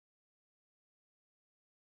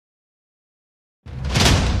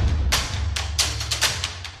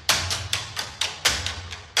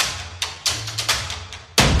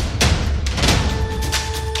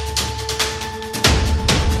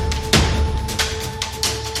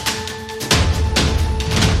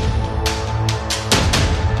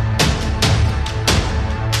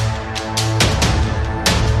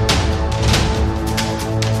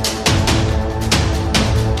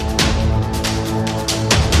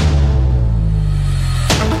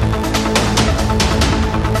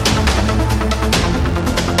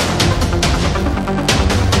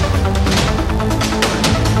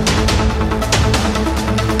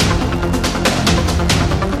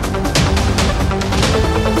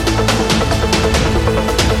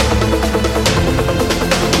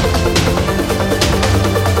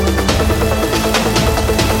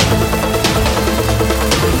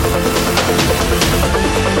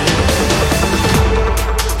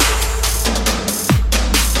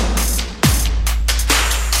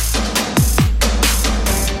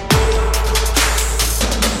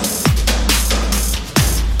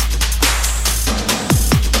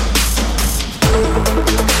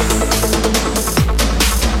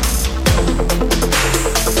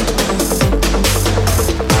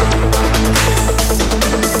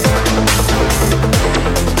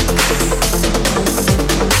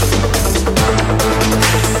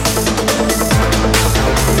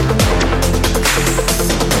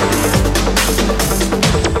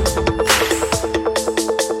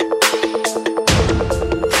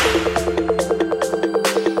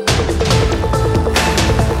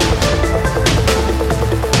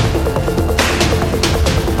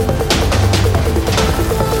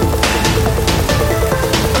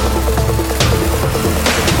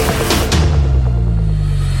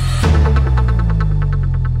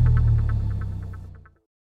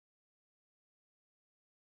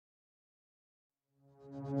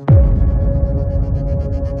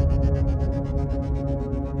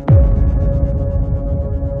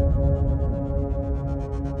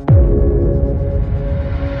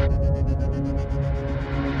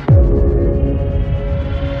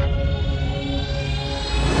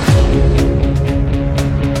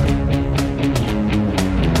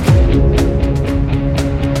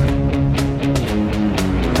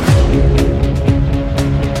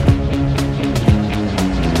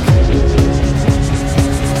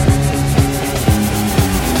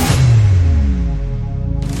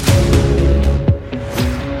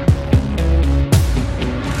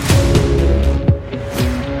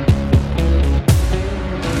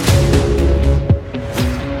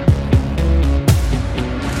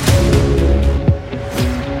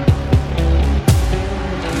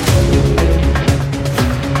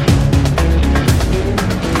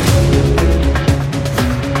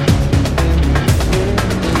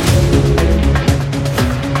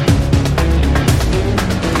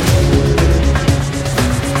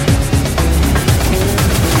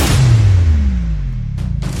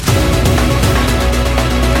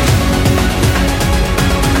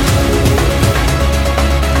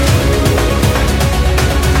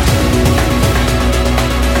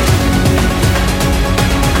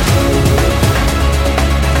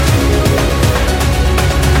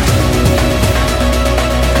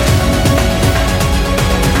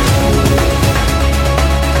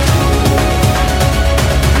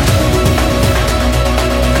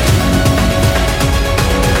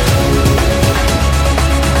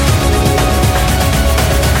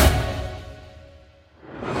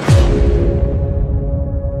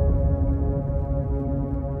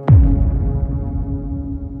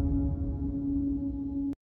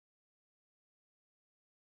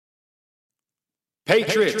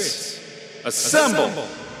Patriots, assemble!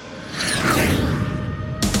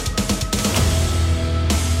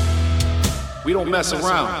 We don't mess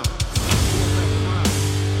around.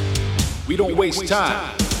 We don't waste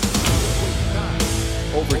time.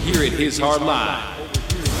 Over here at His Hard Line.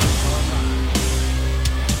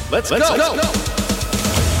 Let's go!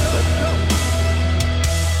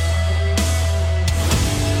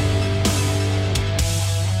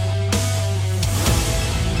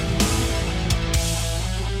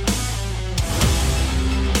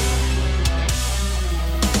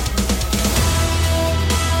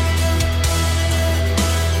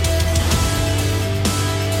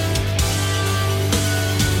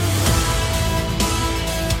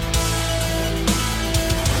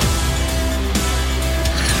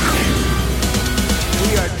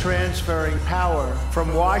 Transferring power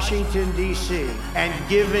from Washington, D.C. and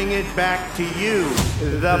giving it back to you,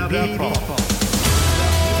 the people.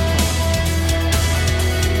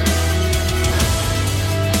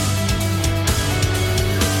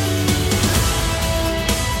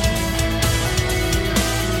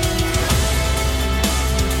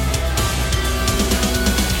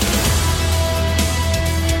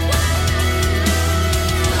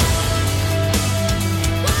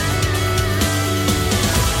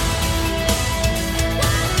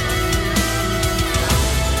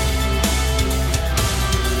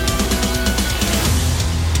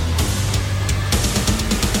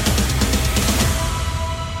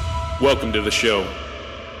 Welcome to the show.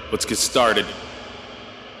 Let's get started.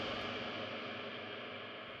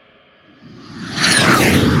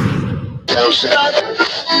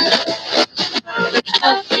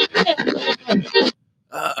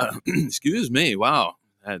 Excuse me. Wow.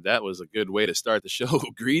 That was a good way to start the show.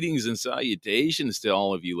 Greetings and salutations to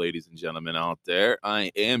all of you ladies and gentlemen out there.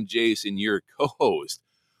 I am Jason, your co-host,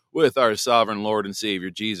 with our sovereign Lord and Savior,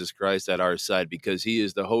 Jesus Christ, at our side, because he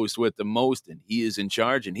is the host with the most, and he is in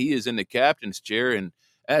charge, and he is in the captain's chair, and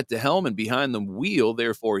at the helm and behind the wheel.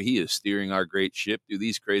 Therefore, he is steering our great ship through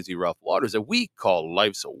these crazy rough waters that we call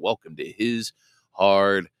life. So welcome to His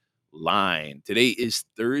Hard Line. Today is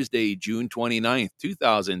Thursday, June 29th,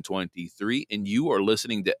 2023, and you are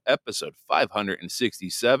listening to episode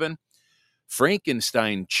 567,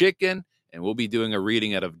 Frankenstein Chicken. And we'll be doing a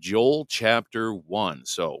reading out of Joel chapter 1.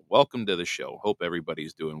 So welcome to the show. Hope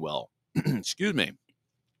everybody's doing well. Excuse me.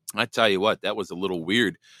 I tell you what, that was a little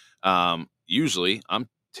weird. Usually I'm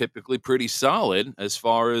typically pretty solid as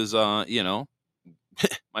far as, my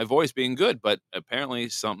voice being good. But apparently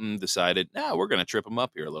something decided, we're going to trip them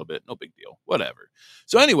up here a little bit. No big deal. Whatever.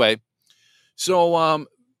 So anyway, I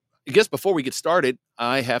guess before we get started,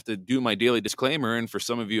 I have to do my daily disclaimer, and for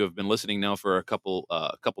some of you who have been listening now for a couple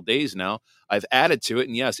days now, I've added to it,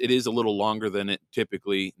 and yes, it is a little longer than it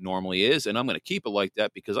typically normally is, and I'm going to keep it like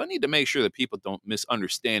that because I need to make sure that people don't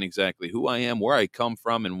misunderstand exactly who I am, where I come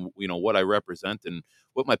from, and what I represent and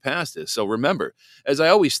what my past is. So remember, as I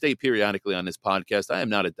always state periodically on this podcast, I am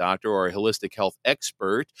not a doctor or a holistic health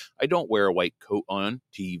expert. I don't wear a white coat on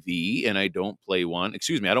TV, and I don't play one.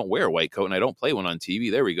 Excuse me, I don't wear a white coat, and I don't play one on TV.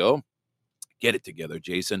 There we go. Get it together,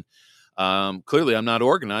 Jason. Clearly, I'm not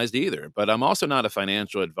organized either, but I'm also not a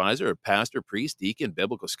financial advisor, a pastor, priest, deacon,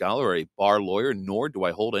 biblical scholar, or a bar lawyer, nor do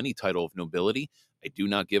I hold any title of nobility. I do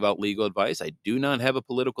not give out legal advice. I do not have a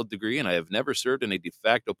political degree, and I have never served in a de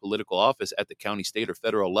facto political office at the county, state, or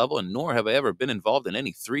federal level, and nor have I ever been involved in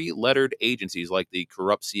any three-lettered agencies like the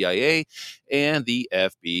corrupt CIA and the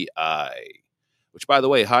FBI. Which, by the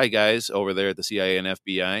way, hi, guys, over there at the CIA and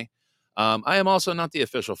FBI. I am also not the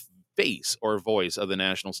official face or voice of the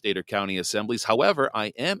national, state, or county assemblies. However,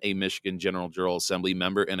 I am a Michigan General Jural Assembly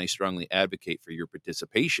member, and I strongly advocate for your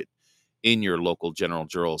participation in your local General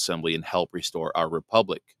Jural Assembly and help restore our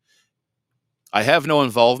republic. I have no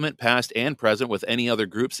involvement, past and present, with any other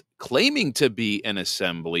groups claiming to be an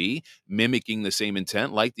assembly, mimicking the same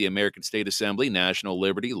intent like the American State Assembly, National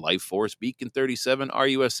Liberty, Life Force, Beacon 37,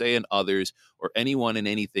 RUSA, and others, or anyone and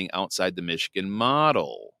anything outside the Michigan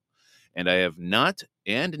model. And I have not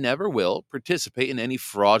and never will participate in any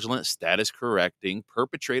fraudulent status correcting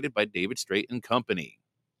perpetrated by David Straight and Company.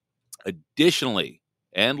 Additionally,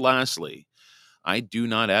 and lastly, I do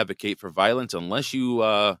not advocate for violence unless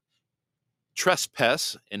you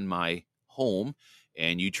trespass in my home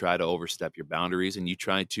and you try to overstep your boundaries and you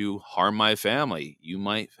try to harm my family. You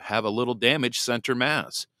might have a little damage center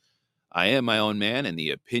mass. I am my own man, and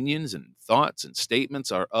the opinions and thoughts and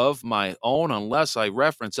statements are of my own unless I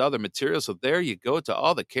reference other material. So there you go to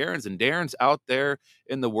all the Karens and Darrens out there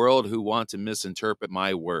in the world who want to misinterpret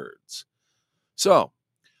my words. So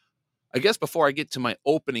I guess before I get to my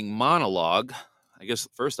opening monologue, I guess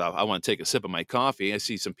first off, I want to take a sip of my coffee. I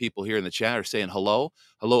see some people here in the chat are saying hello.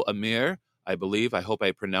 Hello, Amir. I believe. I hope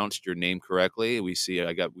I pronounced your name correctly. We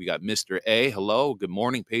got Mr. A. Hello. Good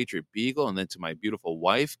morning, Patriot Beagle. And then to my beautiful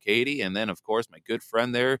wife, Katie. And then of course my good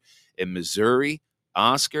friend there in Missouri,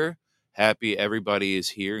 Oscar. Happy everybody is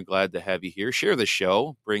here and glad to have you here. Share the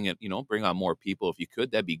show. Bring it, bring on more people if you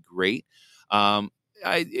could. That'd be great. Um,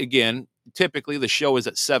 again, typically the show is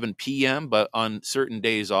at 7 p.m., but on certain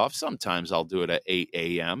days off, sometimes I'll do it at 8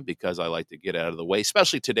 a.m. because I like to get out of the way,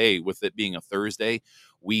 especially today with it being a Thursday.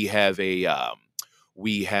 We have a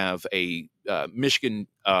Michigan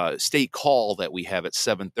state call that we have at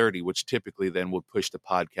 7:30, which typically then would push the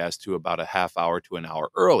podcast to about a half hour to an hour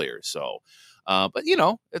earlier. So, but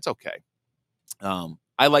it's okay.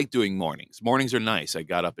 I like doing mornings. Mornings are nice. I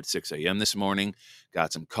got up at 6 a.m. this morning,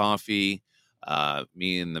 got some coffee.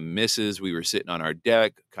 Me and the missus, we were sitting on our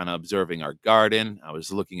deck, kind of observing our garden. I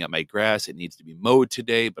was looking at my grass. It needs to be mowed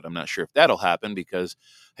today, but I'm not sure if that'll happen because,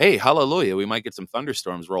 hey, hallelujah, we might get some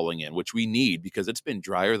thunderstorms rolling in, which we need because it's been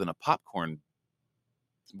drier than a popcorn.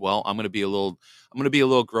 Well, I'm going to be a little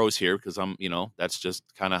gross here because that's just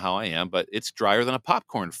kind of how I am, but it's drier than a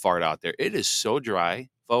popcorn fart out there. It is so dry,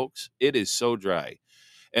 folks. It is so dry.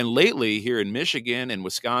 And lately here in Michigan and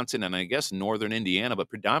Wisconsin, and I guess northern Indiana, but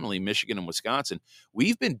predominantly Michigan and Wisconsin,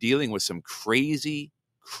 we've been dealing with some crazy,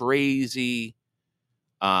 crazy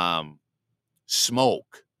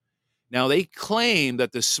smoke. Now they claim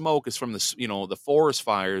that the smoke is from the forest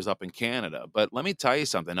fires up in Canada, but let me tell you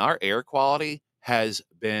something. Our air quality has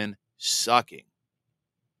been sucking.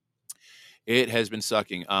 It has been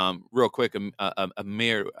sucking. Real quick,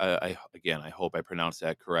 Amir. I hope I pronounced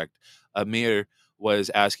that correct. Amir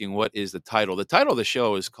was asking, "What is the title?" The title of the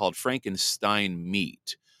show is called Frankenstein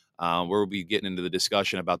Meat. Where we'll be getting into the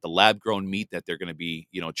discussion about the lab-grown meat that they're going to be,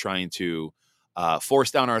 trying to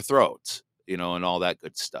force down our throats, and all that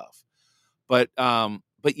good stuff. But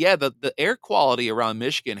yeah, the air quality around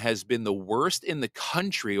Michigan has been the worst in the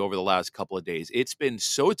country over the last couple of days. It's been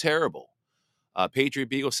so terrible. Patriot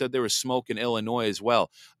Beagle said there was smoke in Illinois as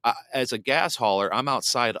well. As a gas hauler, I'm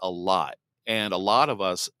outside a lot, and a lot of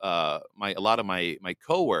us, a lot of my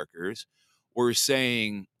coworkers, were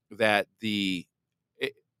saying that they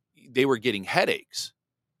were getting headaches.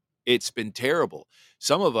 It's been terrible.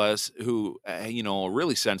 Some of us who are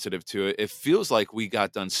really sensitive to it, it feels like we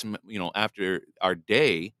got done, after our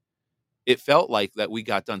day. It felt like that we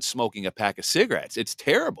got done smoking a pack of cigarettes. It's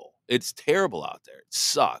terrible. It's terrible out there. It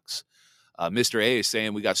sucks. Mr. A is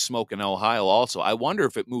saying we got smoke in Ohio also. I wonder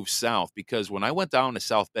if it moves south because when I went down to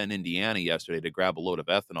South Bend, Indiana yesterday to grab a load of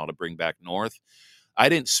ethanol to bring back north, I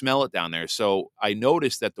didn't smell it down there. So I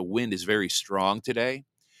noticed that the wind is very strong today.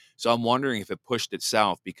 So I'm wondering if it pushed it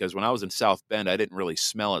south because when I was in South Bend, I didn't really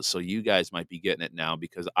smell it. So you guys might be getting it now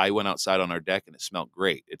because I went outside on our deck and it smelled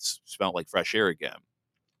great. It smelled like fresh air again.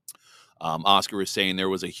 Oscar was saying there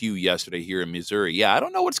was a hue yesterday here in Missouri. Yeah, I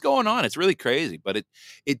don't know what's going on. It's really crazy, but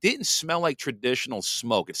it didn't smell like traditional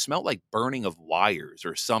smoke. It smelled like burning of wires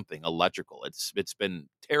or something electrical. It's been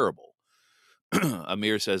terrible.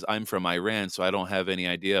 Amir says I'm from Iran, so I don't have any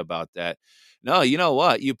idea about that. No, you know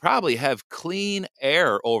what? You probably have clean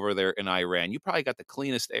air over there in Iran. You probably got the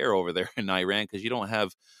cleanest air over there in Iran because you don't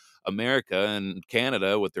have America and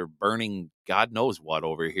Canada with their burning God knows what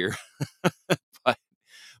over here. but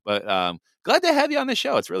but glad to have you on the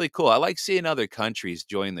show. It's really cool. I like seeing other countries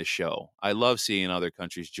join the show. I love seeing other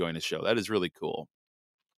countries join the show. That is really cool.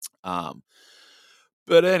 Um,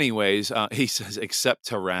 but anyways, he says except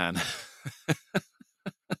Tehran.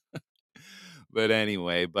 But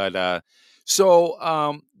anyway, so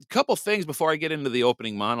a couple things before I get into the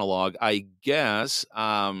opening monologue. I guess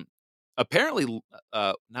apparently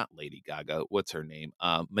not Lady Gaga. What's her name?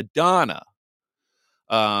 Madonna.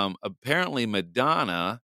 Apparently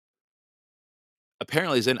Madonna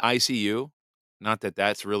apparently is in ICU. Not that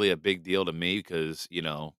that's really a big deal to me because,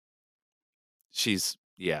 yeah,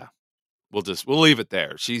 we'll leave it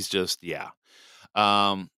there. She's just, yeah.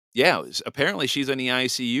 Yeah, apparently she's in the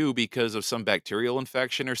ICU because of some bacterial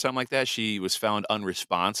infection or something like that. She was found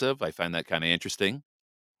unresponsive. I find that kind of interesting.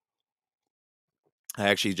 I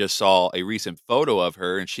actually just saw a recent photo of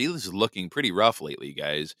her and she is looking pretty rough lately,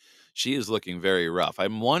 guys. She is looking very rough.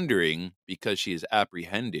 I'm wondering because she is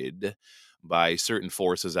apprehended by certain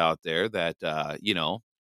forces out there that,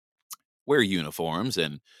 wear uniforms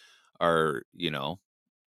and are,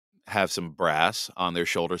 have some brass on their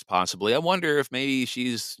shoulders possibly. I wonder if maybe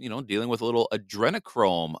she's, dealing with a little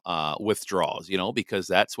adrenochrome withdrawals, because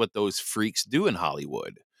that's what those freaks do in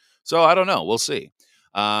Hollywood. So I don't know. We'll see.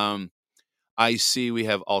 Um, I see we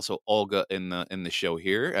have also Olga in the show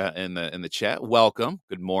here, in the chat. Welcome.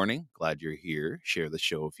 Good morning. Glad you're here. Share the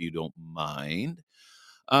show if you don't mind.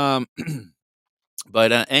 Um,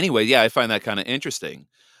 but anyway, yeah, I find that kind of interesting.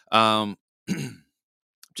 Um,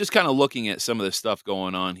 just kind of looking at some of the stuff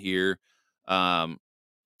going on here. Um,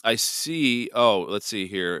 I see. Oh, let's see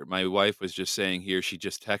here. My wife was just saying here. She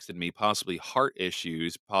just texted me possibly heart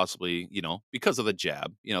issues, possibly because of the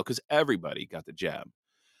jab. Because everybody got the jab.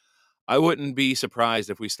 I wouldn't be surprised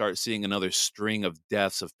if we start seeing another string of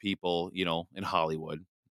deaths of people, in Hollywood.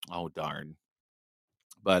 Oh darn.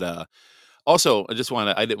 But also, I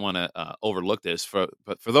didn't want to overlook this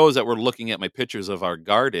but for those that were looking at my pictures of our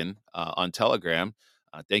garden on Telegram,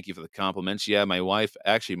 thank you for the compliments. Yeah, my wife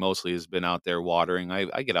actually mostly has been out there watering.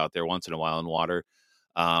 I get out there once in a while and water.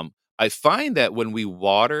 I find that when we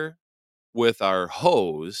water with our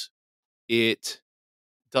hose, it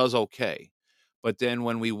does okay. But then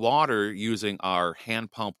when we water using our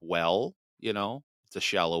hand pump well, it's a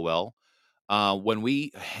shallow well. When we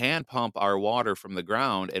hand pump our water from the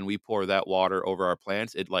ground and we pour that water over our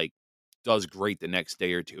plants, it like does great the next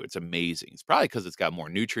day or two. It's amazing. It's probably because it's got more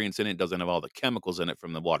nutrients in it. It doesn't have all the chemicals in it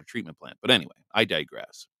from the water treatment plant. But anyway, I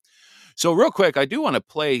digress. So real quick, I do want to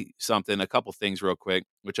play a couple things real quick,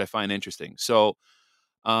 which I find interesting. So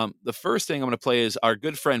the first thing I'm going to play is our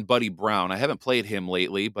good friend Buddy Brown. I haven't played him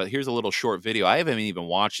lately, but here's a little short video. I haven't even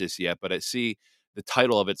watched this yet, but I see the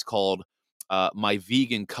title of it's called "My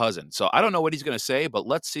Vegan Cousin." So I don't know what he's going to say, but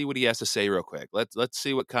let's see what he has to say real quick. Let's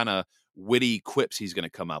see what kind of witty quips he's going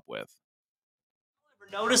to come up with.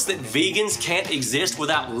 Notice that vegans can't exist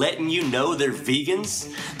without letting you know they're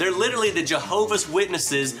vegans? They're literally the Jehovah's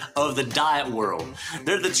Witnesses of the diet world.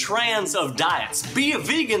 They're the trans of diets. Be a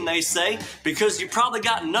vegan, they say, because you probably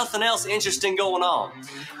got nothing else interesting going on.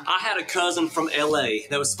 I had a cousin from LA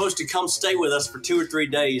that was supposed to come stay with us for 2 or 3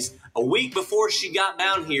 days. A week before she got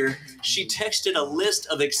down here, she texted a list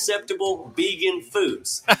of acceptable vegan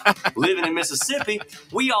foods. Living in Mississippi,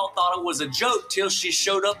 we all thought it was a joke till she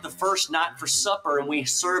showed up the first night for supper and we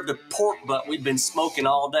served a pork butt we'd been smoking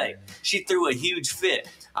all day. She threw a huge fit.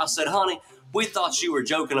 I said, honey, we thought you were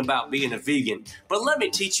joking about being a vegan, but let me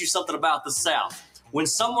teach you something about the South. When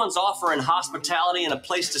someone's offering hospitality and a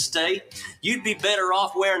place to stay, you'd be better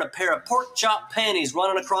off wearing a pair of pork chop panties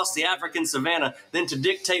running across the African savannah than to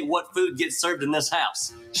dictate what food gets served in this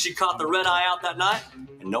house. She caught the red eye out that night,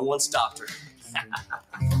 and no one stopped her.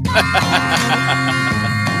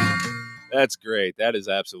 That's great. That is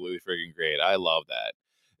absolutely freaking great. I love that.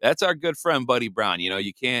 That's our good friend Buddy Brown. You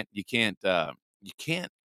can't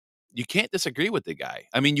disagree with the guy.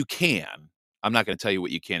 I mean, you can. I'm not going to tell you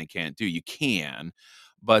what you can and can't do. You can,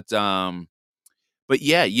 but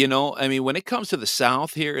yeah, I mean, when it comes to the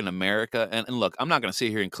South here in America, and look, I'm not going to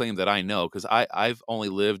sit here and claim that I know because I've only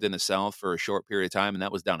lived in the South for a short period of time, and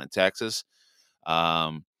that was down in Texas.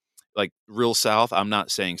 Like real South. I'm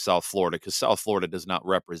not saying South Florida because South Florida does not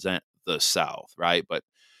represent the South, right? But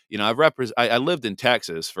I lived in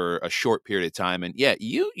Texas for a short period of time, and yeah,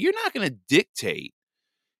 you're not going to dictate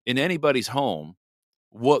in anybody's home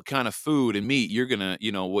what kind of food and meat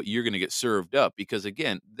what you're gonna get served up because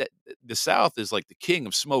again, the South is like the king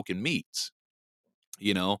of smoking meats.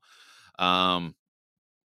 You know, um,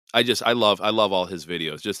 I love all his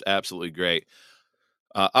videos, just absolutely great.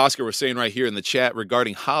 Oscar was saying right here in the chat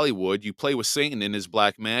regarding Hollywood, you play with Satan in his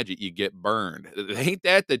black magic, you get burned. Ain't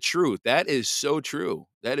that the truth? That is so true.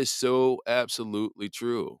 That is so absolutely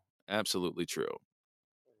true. Absolutely true.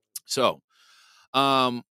 So,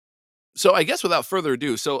 um, so I guess without further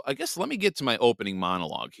ado, so I guess let me get to my opening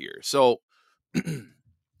monologue here. So,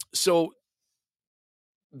 so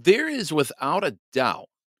there is without a doubt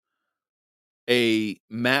a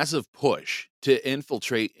massive push to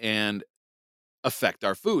infiltrate and affect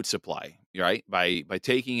our food supply, right? By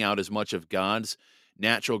taking out as much of God's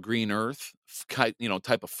natural green earth, type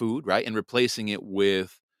of food, right, and replacing it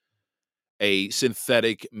with a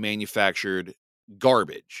synthetic manufactured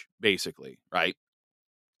garbage, basically, right?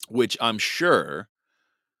 Which I'm sure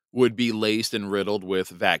would be laced and riddled with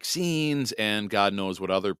vaccines and God knows what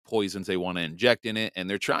other poisons they want to inject in it. And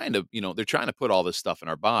they're trying to put all this stuff in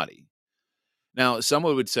our body. Now,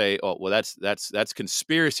 someone would say, "Oh, well, that's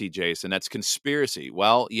conspiracy, Jason. That's conspiracy."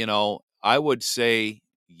 Well, I would say,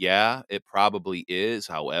 yeah, it probably is.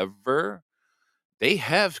 However, they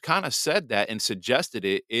have kind of said that and suggested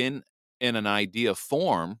it in an idea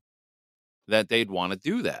form that they'd want to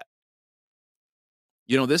do that.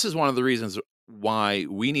 This is one of the reasons why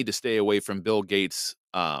we need to stay away from Bill Gates'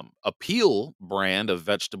 Appeal brand of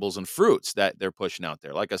vegetables and fruits that they're pushing out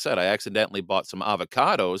there. Like I said, I accidentally bought some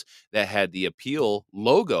avocados that had the Appeal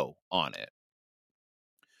logo on it.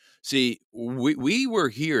 See, we were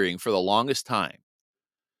hearing for the longest time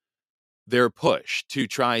their push to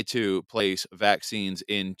try to place vaccines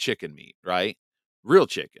in chicken meat, right? Real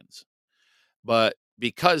chickens. But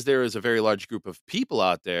because there is a very large group of people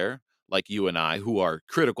out there, like you and I, who are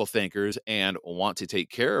critical thinkers and want to take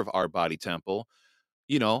care of our body temple,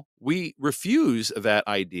 we refuse that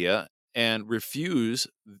idea and refuse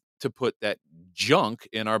to put that junk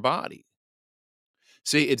in our body.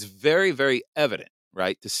 See, it's very, very evident,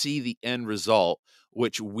 right, to see the end result,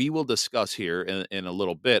 which we will discuss here in a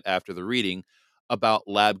little bit after the reading about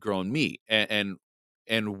lab grown meat. And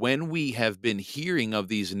when we have been hearing of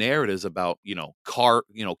these narratives about, cow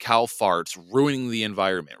farts ruining the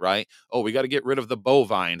environment, right? Oh, we got to get rid of the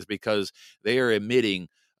bovines because they are emitting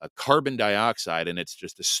carbon dioxide and it's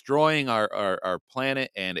just destroying our planet,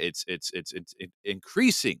 and it's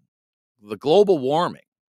increasing the global warming,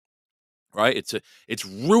 right? It's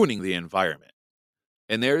ruining the environment.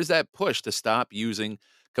 And there is that push to stop using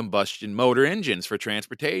combustion motor engines for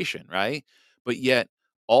transportation, right? But yet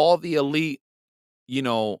all the elite, you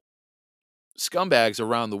know, scumbags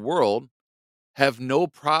around the world have no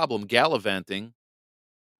problem gallivanting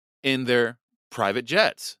in their private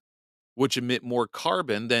jets, which emit more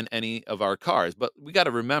carbon than any of our cars. But we got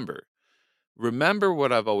to remember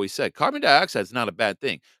what I've always said. Carbon dioxide is not a bad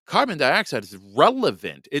thing. Carbon dioxide is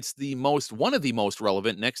relevant. It's one of the most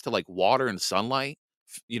relevant next to like water and sunlight.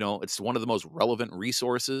 It's one of the most relevant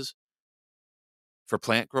resources for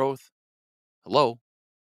plant growth. Hello.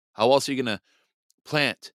 How else are you going to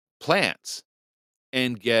plant plants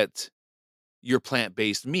and get your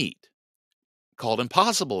plant-based meat called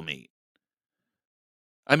impossible meat?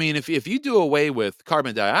 I mean, if you do away with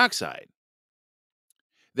carbon dioxide,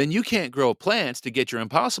 then you can't grow plants to get your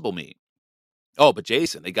impossible meat. Oh, but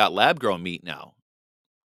Jason, they got lab grown meat now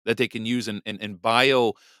that they can use in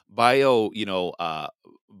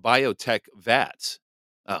biotech vats.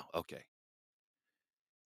 Oh, okay.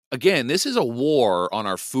 Again, this is a war on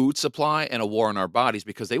our food supply and a war on our bodies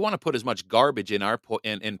because they want to put as much garbage in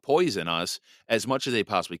and poison us as much as they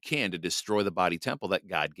possibly can to destroy the body temple that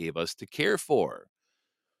God gave us to care for.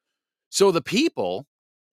 So the people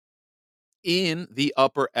in the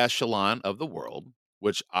upper echelon of the world,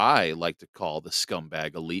 which I like to call the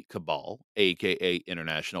scumbag elite cabal, aka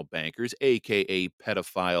international bankers, aka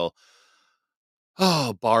pedophile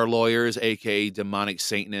bar lawyers, aka demonic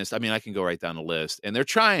Satanists. I mean, I can go right down the list. And they're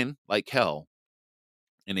trying like hell,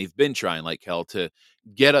 and they've been trying like hell to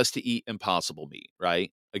get us to eat impossible meat,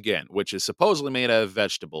 right? Again, which is supposedly made out of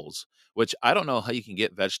vegetables, which I don't know how you can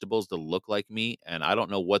get vegetables to look like meat, and I don't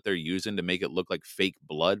know what they're using to make it look like fake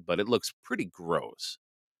blood, but it looks pretty gross.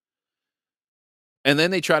 And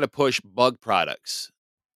then they try to push bug products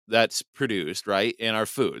that's produced, right, in our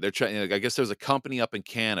food. They're trying, I guess there's a company up in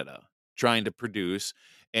Canada trying to produce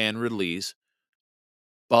and release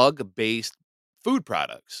bug-based food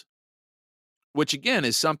products, which again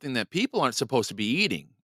is something that people aren't supposed to be eating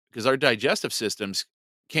because our digestive systems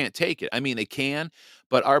can't take it. I mean, they can,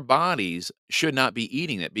 but our bodies should not be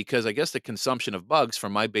eating it because I guess the consumption of bugs,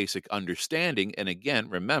 from my basic understanding, and again,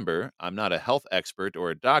 remember, I'm not a health expert or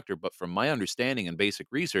a doctor, but from my understanding and basic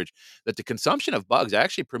research, that the consumption of bugs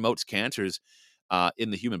actually promotes cancers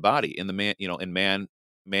in the human body, in the man,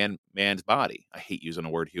 in man's body. I hate using the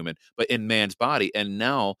word human, but in man's body. And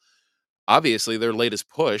now, obviously, their latest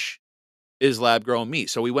push is lab grown meat.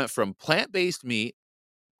 So we went from plant based meat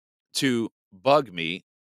to bug meat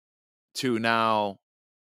to now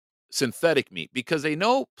synthetic meat because they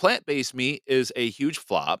know plant based meat is a huge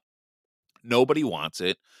flop. Nobody wants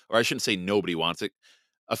it, or I shouldn't say nobody wants it.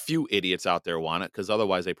 A few idiots out there want it because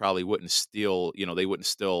otherwise they probably wouldn't steal, they wouldn't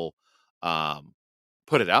still um,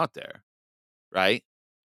 put it out there, right?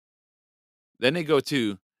 Then they go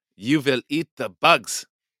to, you will eat the bugs,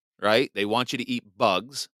 right? They want you to eat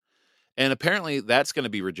bugs. And apparently that's going to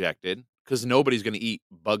be rejected because nobody's going to eat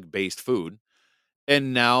bug based food.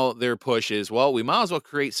 And now their push is, well, we might as well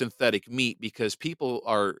create synthetic meat because people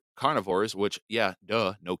are carnivores, which, yeah,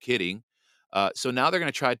 duh, no kidding. So now they're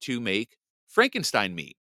going to try to make Frankenstein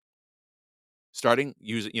meat, starting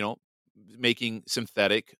using, making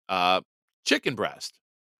synthetic chicken breast.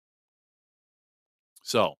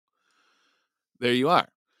 So there you are.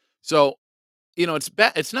 So, it's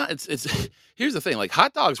bad. It's not, it's, here's the thing, like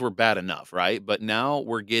hot dogs were bad enough, right? But now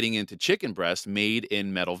we're getting into chicken breast made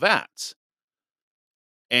in metal vats.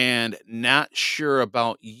 And not sure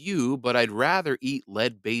about you, but I'd rather eat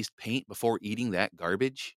lead-based paint before eating that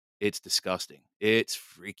garbage. It's disgusting. It's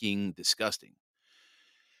freaking disgusting.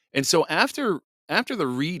 And so after the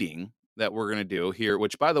reading that we're going to do here,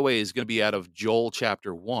 which by the way is going to be out of Joel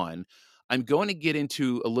chapter 1, I'm going to get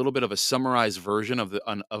into a little bit of a summarized version of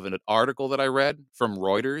an article that I read from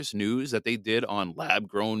Reuters News that they did on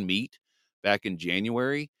lab-grown meat back in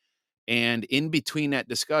January. And in between that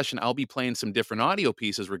discussion, I'll be playing some different audio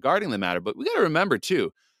pieces regarding the matter. But we got to remember,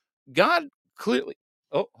 too, God clearly.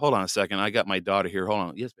 Oh, hold on a second. I got my daughter here. Hold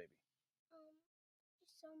on. Yes, baby.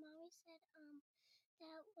 So mommy said that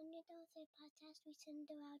when you're done with the podcast, we send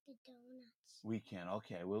her out the donuts. We can.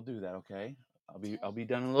 Okay, we'll do that. Okay. I'll be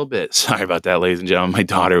done in a little bit. Sorry about that, ladies and gentlemen. My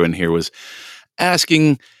daughter in here was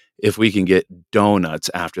asking if we can get donuts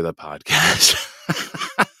after the podcast.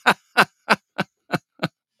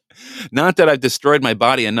 Not that I've destroyed my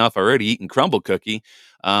body enough already eating crumble cookie.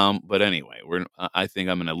 But anyway, I think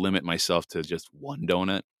I'm going to limit myself to just one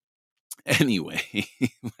donut. Anyway,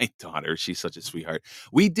 my daughter, she's such a sweetheart.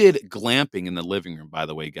 We did glamping in the living room, by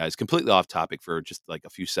the way, guys, completely off topic for just like a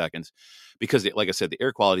few seconds, because like I said, the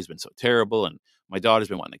air quality's been so terrible and my daughter's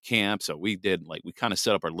been wanting to camp. So we kind of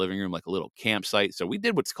set up our living room like a little campsite. So we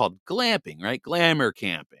did what's called glamping, right? Glamour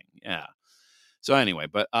camping. Yeah. So anyway,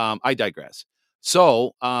 but I digress.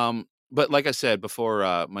 So, but like I said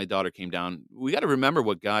before, my daughter came down, we got to remember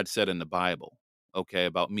what God said in the Bible, okay,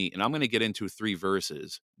 about meat. And I'm going to get into 3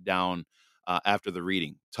 verses down after the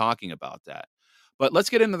reading, talking about that. But let's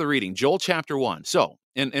get into the reading. Joel chapter 1. So,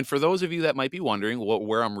 and for those of you that might be wondering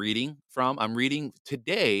where I'm reading from, I'm reading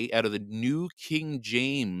today out of the New King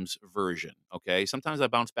James Version. Okay, sometimes I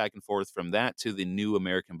bounce back and forth from that to the New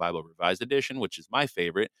American Bible Revised Edition, which is my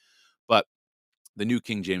favorite, but the New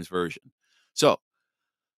King James Version. So,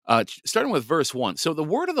 starting with verse 1. So the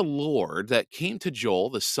word of the Lord that came to Joel,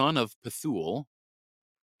 the son of Pethuel.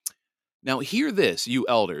 Now hear this, you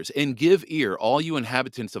elders, and give ear, all you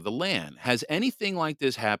inhabitants of the land. Has anything like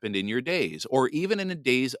this happened in your days, or even in the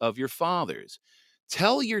days of your fathers?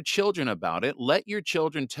 Tell your children about it. Let your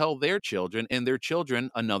children tell their children, and their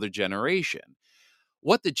children another generation.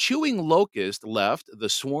 What the chewing locust left, the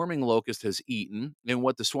swarming locust has eaten, and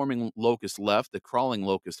what the swarming locust left, the crawling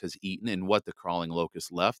locust has eaten, and what the crawling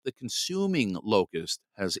locust left, the consuming locust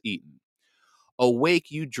has eaten. Awake,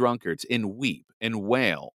 you drunkards, and weep and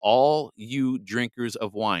wail, all you drinkers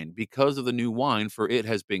of wine, because of the new wine, for it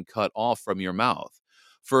has been cut off from your mouth.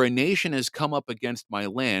 For a nation has come up against my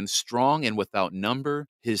land, strong and without number.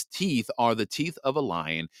 His teeth are the teeth of a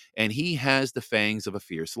lion, and he has the fangs of a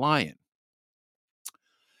fierce lion.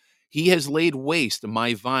 He has laid waste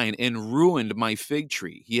my vine and ruined my fig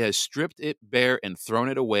tree. He has stripped it bare and thrown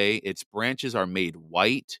it away. Its branches are made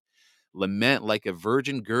white. Lament like a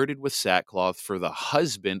virgin girded with sackcloth for the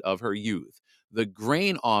husband of her youth. The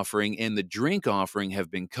grain offering and the drink offering have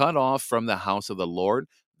been cut off from the house of the Lord.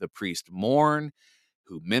 The priest mourn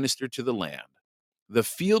who minister to the land. The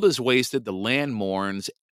field is wasted, the land mourns,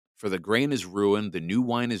 for the grain is ruined, the new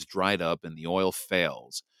wine is dried up, and the oil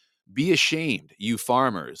fails. Be ashamed, you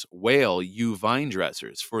farmers, wail, you vine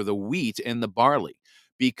dressers, for the wheat and the barley,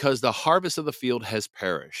 because the harvest of the field has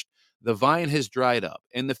perished. The vine has dried up,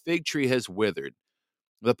 and the fig tree has withered.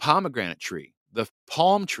 The pomegranate tree, the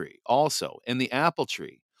palm tree also, and the apple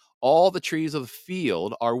tree. All the trees of the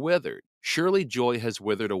field are withered. Surely joy has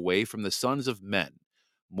withered away from the sons of men,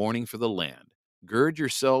 mourning for the land. Gird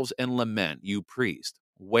yourselves and lament, you priest.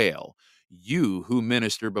 Wail, you who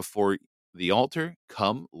minister before the altar.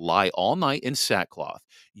 Come, lie all night in sackcloth,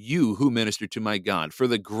 you who minister to my God. For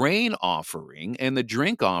the grain offering and the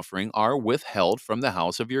drink offering are withheld from the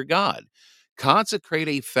house of your God. Consecrate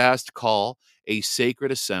a fast call, a sacred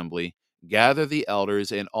assembly. Gather the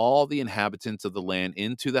elders and all the inhabitants of the land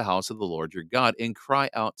into the house of the Lord your God, and cry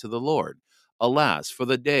out to the Lord. Alas, for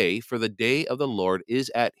the day of the Lord is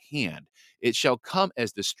at hand. It shall come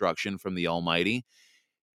as destruction from the Almighty.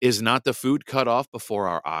 Is not the food cut off before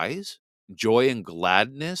our eyes? Joy and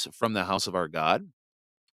gladness from the house of our God?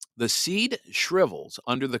 The seed shrivels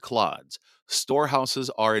under the clods. Storehouses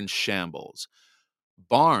are in shambles.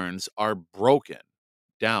 Barns are broken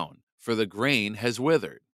down, for the grain has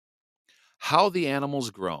withered. How the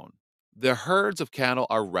animals groan. The herds of cattle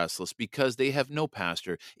are restless because they have no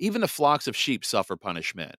pasture. Even the flocks of sheep suffer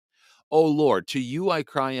punishment. O Lord, to you I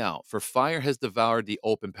cry out, for fire has devoured the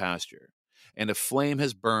open pasture, and a flame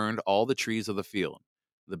has burned all the trees of the field.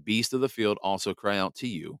 The beasts of the field also cry out to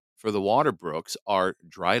you, for the water brooks are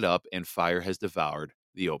dried up, and fire has devoured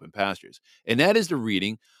the open pastures. And that is the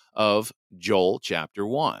reading of Joel chapter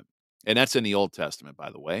 1. And that's in the Old Testament,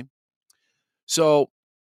 by the way. So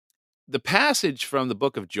the passage from the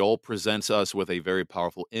book of Joel presents us with a very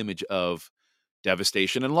powerful image of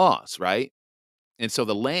devastation and loss, right? And so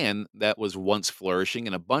the land that was once flourishing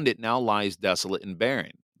and abundant now lies desolate and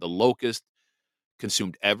barren. The locust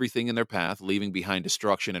consumed everything in their path, leaving behind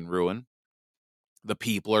destruction and ruin. The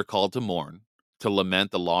people are called to mourn, to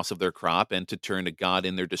lament the loss of their crop, and to turn to God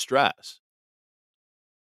in their distress.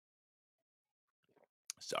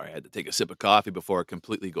 Sorry, I had to take a sip of coffee before it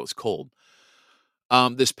completely goes cold.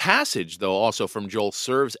 This passage, though, also from Joel,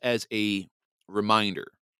 serves as a reminder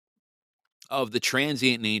of the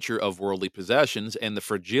transient nature of worldly possessions and the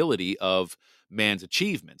fragility of man's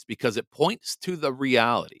achievements, because it points to the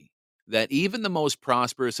reality that even the most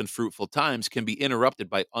prosperous and fruitful times can be interrupted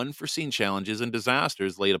by unforeseen challenges and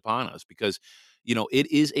disasters laid upon us. Because,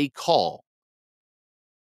 it is a call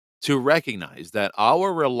to recognize that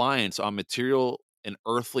our reliance on material and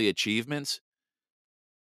earthly achievements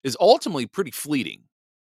is ultimately pretty fleeting.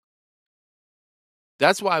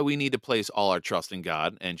 That's why we need to place all our trust in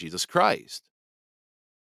God and Jesus Christ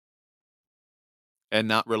and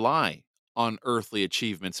not rely on earthly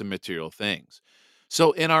achievements and material things.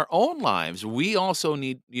 So in our own lives, we also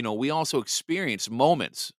we also experience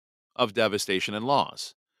moments of devastation and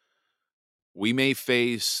loss. We may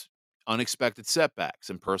face unexpected setbacks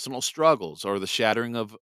and personal struggles or the shattering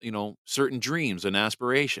of, certain dreams and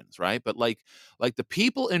aspirations, right? But like the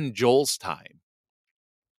people in Joel's time,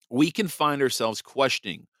 we can find ourselves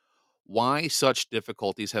questioning why such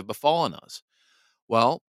difficulties have befallen us.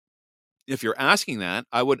 Well, if you're asking that,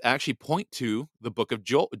 I would actually point to the book of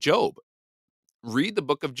Job. Read the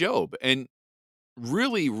book of Job and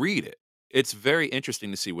really read it. It's very interesting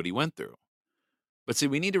to see what he went through. But see,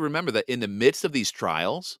 we need to remember that in the midst of these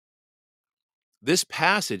trials, this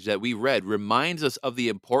passage that we read reminds us of the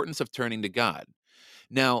importance of turning to God.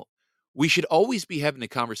 Now, we should always be having a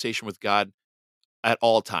conversation with God at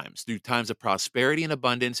all times, through times of prosperity and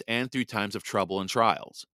abundance and through times of trouble and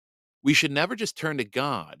trials. We should never just turn to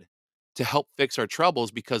God to help fix our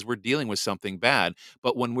troubles because we're dealing with something bad.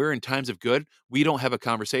 But when we're in times of good, we don't have a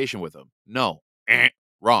conversation with him. No,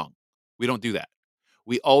 wrong. We don't do that.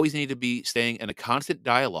 We always need to be staying in a constant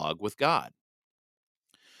dialogue with God.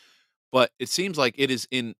 But it seems like it is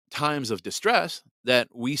in times of distress that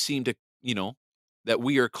we seem to, that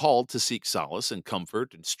we are called to seek solace and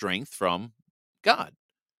comfort and strength from God,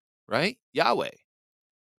 right? Yahweh.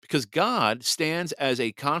 Because God stands as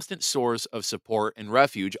a constant source of support and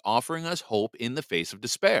refuge, offering us hope in the face of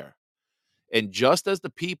despair. And just as the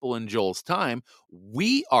people in Joel's time,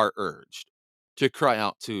 we are urged to cry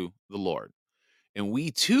out to the Lord. And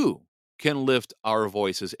we too can lift our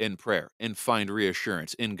voices in prayer and find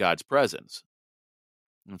reassurance in God's presence.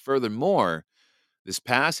 And furthermore, this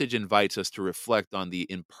passage invites us to reflect on the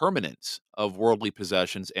impermanence of worldly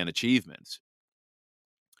possessions and achievements.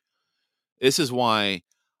 This is why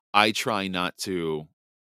I try not to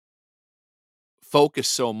focus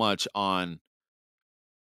so much on,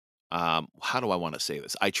 how do I want to say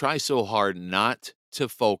this? I try so hard not to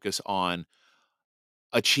focus on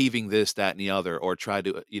achieving this, that, and the other, or try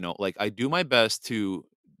to, like I do my best to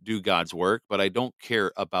do God's work, but I don't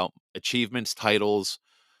care about achievements, titles,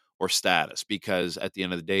 or status, because at the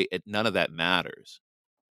end of the day, none of that matters.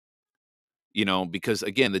 Because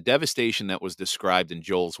again, the devastation that was described in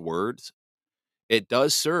Joel's words, it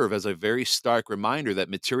does serve as a very stark reminder that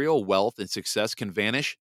material wealth and success can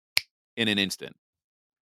vanish in an instant.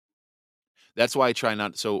 That's why I try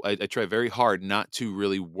not. So I try very hard not to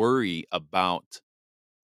really worry about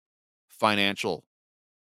financial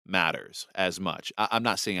matters as much. I'm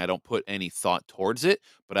not saying I don't put any thought towards it,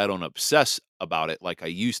 but I don't obsess about it like I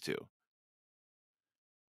used to.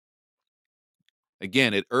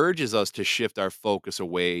 Again, it urges us to shift our focus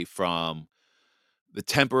away from the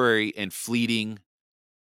temporary and fleeting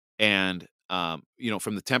and,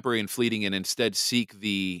 from the temporary and fleeting, and instead seek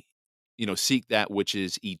that which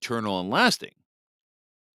is eternal and lasting.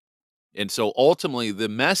 And so ultimately, the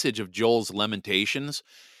message of Joel's Lamentations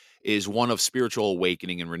is one of spiritual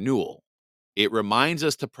awakening and renewal. It reminds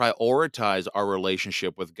us to prioritize our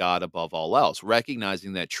relationship with God above all else,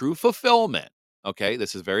 recognizing that true fulfillment, okay,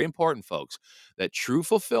 this is very important, folks, that true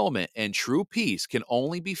fulfillment and true peace can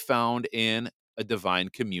only be found in a divine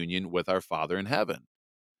communion with our Father in heaven.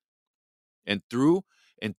 And through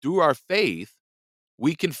our faith,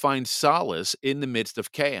 we can find solace in the midst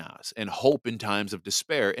of chaos and hope in times of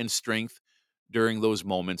despair and strength during those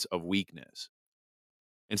moments of weakness.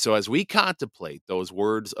 And so as we contemplate those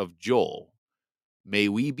words of Joel, may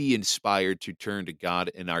we be inspired to turn to God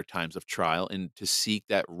in our times of trial and to seek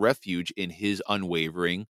that refuge in his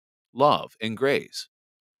unwavering love and grace.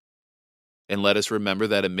 And let us remember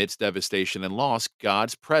that amidst devastation and loss,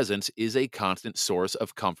 God's presence is a constant source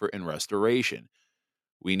of comfort and restoration.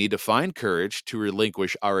 We need to find courage to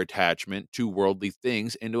relinquish our attachment to worldly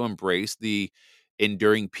things and to embrace the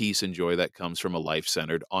enduring peace and joy that comes from a life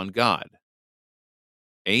centered on God.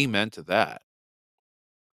 Amen to that.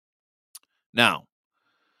 Now,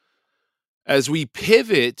 As we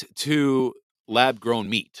pivot to lab-grown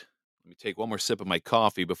meat, let me take one more sip of my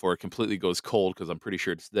coffee before it completely goes cold because I'm pretty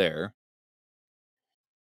sure it's there.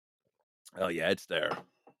 Oh, yeah, it's there.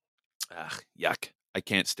 Ugh, yuck. I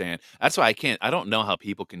can't stand. That's why I don't know how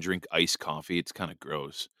people can drink iced coffee. It's kinda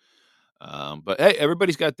gross. But hey,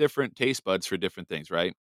 everybody's got different taste buds for different things,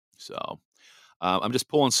 right? So, I'm just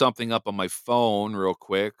pulling something up on my phone real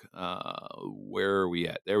quick. Where are we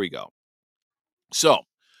at? There we go. So,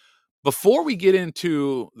 before we get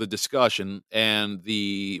into the discussion and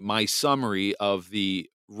my summary of the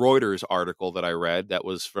Reuters article that I read that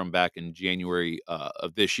was from back in January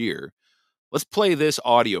of this year, let's play this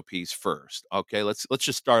audio piece first. Okay, let's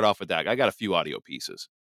just start off with that. I got a few audio pieces.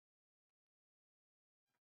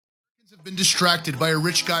 Have been distracted by a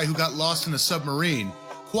rich guy who got lost in a submarine.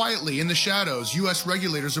 Quietly, in the shadows, U.S.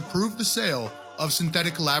 regulators approved the sale of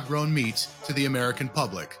synthetic lab-grown meat to the American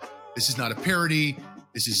public. This is not a parody.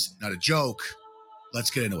 This is not a joke.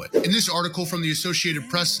 Let's get into it. In this article from the Associated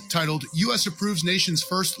Press titled, U.S. Approves Nation's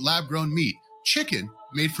First Lab-Grown Meat, Chicken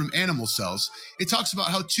Made from Animal Cells, it talks about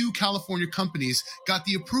how 2 California companies got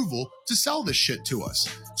the approval to sell this shit to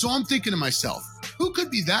us. So I'm thinking to myself, who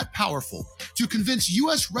could be that powerful to convince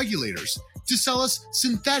U.S. regulators to sell us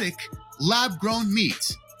synthetic lab-grown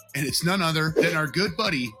meat? And it's none other than our good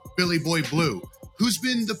buddy, Billy Boy Blue, who's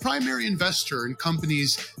been the primary investor in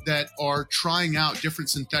companies that are trying out different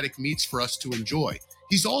synthetic meats for us to enjoy.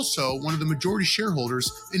 He's also one of the majority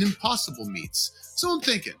shareholders in Impossible Meats. So I'm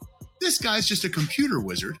thinking, this guy's just a computer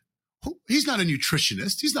wizard. He's not a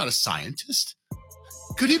nutritionist. He's not a scientist.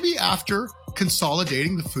 Could he be after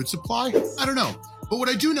consolidating the food supply? I don't know. But what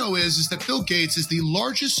I do know is that Bill Gates is the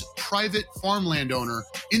largest private farmland owner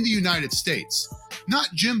in the United States. Not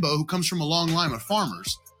Jimbo, who comes from a long line of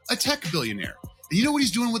farmers, a tech billionaire. And you know what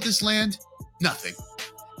he's doing with this land? Nothing.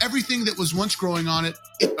 Everything that was once growing on it.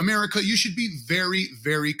 America, you should be very,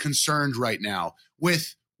 very concerned right now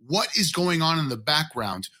with what is going on in the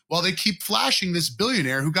background while they keep flashing this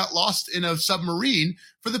billionaire who got lost in a submarine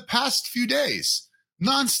for the past few days,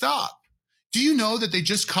 nonstop. Do you know that they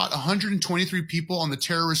just caught 123 people on the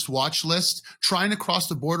terrorist watch list trying to cross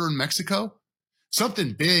the border in Mexico?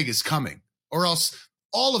 Something big is coming, or else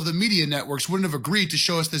all of the media networks wouldn't have agreed to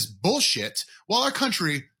show us this bullshit while our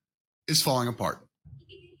country is falling apart.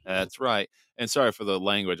 That's right. And sorry for the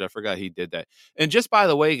language. I forgot he did that. And just by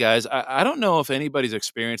the way, guys, I don't know if anybody's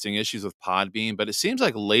experiencing issues with Podbean, but it seems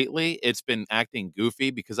like lately it's been acting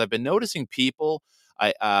goofy because I've been noticing people.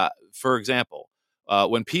 For example,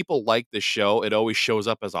 when people like the show, it always shows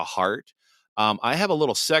up as a heart. I have a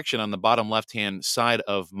little section on the bottom left hand side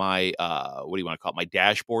of my what do you want to call it? My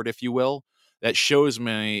dashboard, if you will, that shows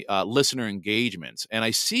my listener engagements. And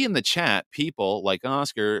I see in the chat people like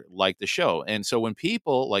Oscar like the show. And so when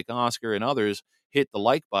people like Oscar and others hit the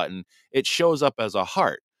like button, it shows up as a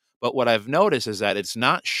heart. But what I've noticed is that it's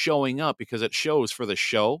not showing up because it shows for the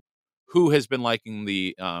show who has been liking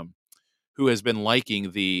the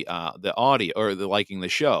audio or liking the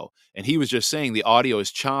show. And he was just saying the audio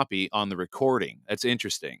is choppy on the recording. That's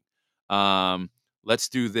interesting. Let's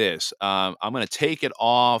do this. I'm going to take it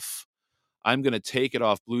off. I'm going to take it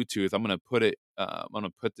off Bluetooth. I'm going to put it, I'm going to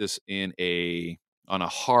put this on a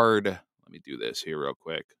hard, let me do this here real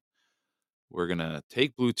quick. We're going to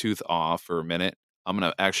take Bluetooth off for a minute. I'm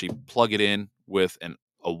going to actually plug it in with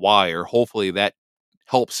a wire. Hopefully that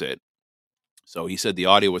helps it. So he said the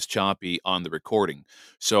audio was choppy on the recording.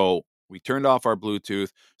 So we turned off our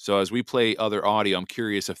Bluetooth. So as we play other audio, I'm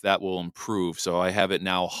curious if that will improve. So I have it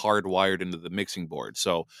now hardwired into the mixing board.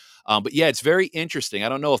 So, but yeah, it's very interesting. I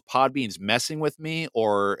don't know if Podbean's messing with me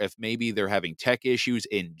or if maybe they're having tech issues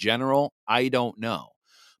in general. I don't know.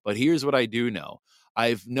 But here's what I do know.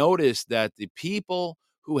 I've noticed that the people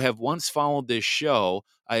who have once followed this show,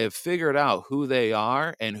 I have figured out who they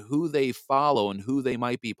are and who they follow and who they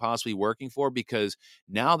might be possibly working for, because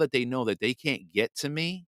now that they know that they can't get to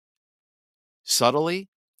me subtly,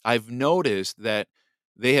 I've noticed that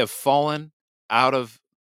they have fallen out of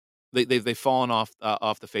they've fallen off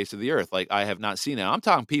the face of the earth. Like I have not seen it. I'm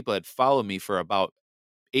talking people that follow me for about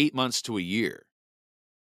 8 months to a year.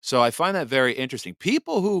 So I find that very interesting.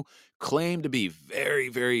 People who claim to be very,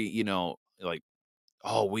 very, like,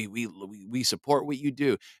 oh, we support what you do.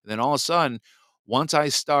 And then all of a sudden, once I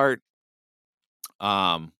start,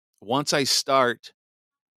 um, once I start,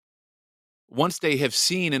 once they have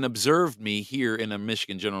seen and observed me here in a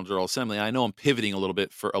Michigan General Assembly, I know I'm pivoting a little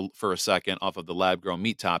bit for a second off of the lab grown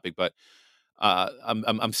meat topic, but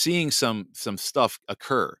I'm seeing some stuff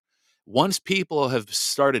occur. Once people have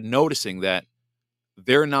started noticing that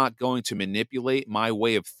they're not going to manipulate my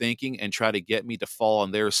way of thinking and try to get me to fall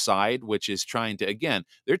on their side, which is trying to, again,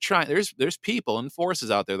 there's people and forces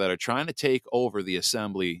out there that are trying to take over the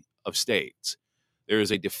assembly of states. There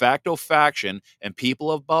is a de facto faction and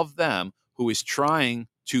people above them who is trying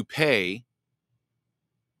to pay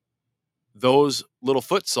those little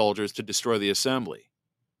foot soldiers to destroy the assembly.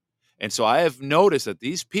 And so I have noticed that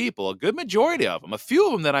these people, a good majority of them, a few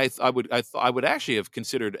of them that I would actually have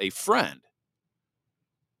considered a friend,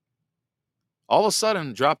 all of a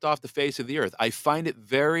sudden dropped off the face of the earth. I find it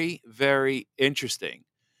very, very interesting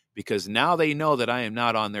because now they know that I am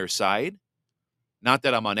not on their side. Not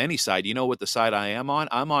that I'm on any side. You know what the side I am on?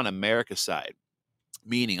 I'm on America's side,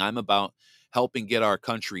 meaning I'm about helping get our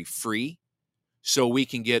country free so we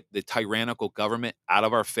can get the tyrannical government out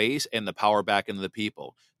of our face and the power back into the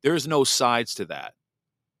people. There's no sides to that.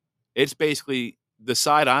 It's basically the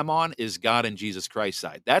side I'm on is God and Jesus Christ's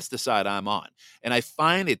side. That's the side I'm on. And I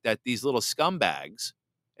find it that these little scumbags,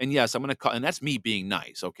 and yes, I'm going to call, and that's me being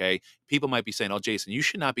nice, okay? People might be saying, "Oh, Jason, you're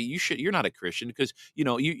not a Christian because,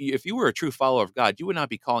 if you were a true follower of God, you would not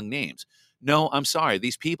be calling names." No, I'm sorry.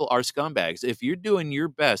 These people are scumbags. If you're doing your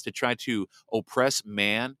best to try to oppress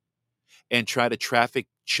man and try to traffic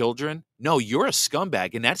children, no, you're a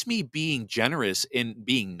scumbag. And that's me being generous and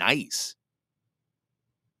being nice.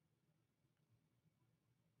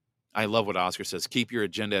 I love what Oscar says. Keep your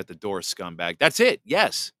agenda at the door, scumbag. That's it.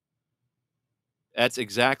 Yes. That's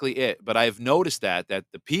exactly it. But I've noticed that the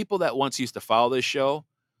people that once used to follow this show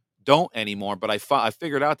don't anymore. But I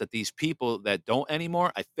figured out that these people that don't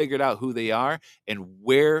anymore, I figured out who they are and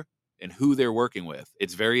where and who they're working with.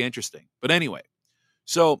 It's very interesting. But anyway,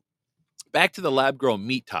 so back to the lab grown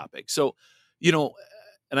meat topic. So,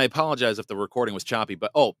 and I apologize if the recording was choppy,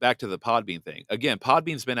 but back to the Podbean thing. Again,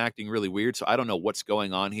 Podbean's been acting really weird, so I don't know what's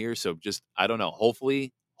going on here. So I don't know.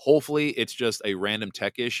 Hopefully it's just a random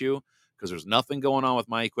tech issue because there's nothing going on with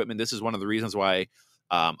my equipment. This is one of the reasons why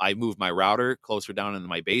I moved my router closer down into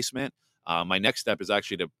my basement. My next step is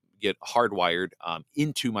actually to get hardwired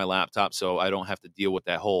into my laptop so I don't have to deal with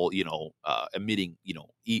that whole, emitting,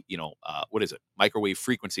 what is it? Microwave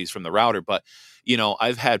frequencies from the router. But,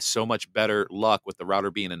 I've had so much better luck with the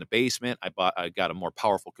router being in the basement. I got a more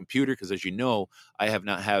powerful computer because, as you know, I have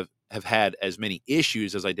not have had as many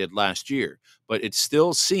issues as I did last year. But it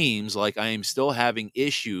still seems like I am still having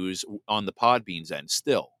issues on the Podbean's end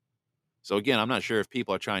still. So again, I'm not sure if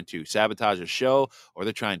people are trying to sabotage a show or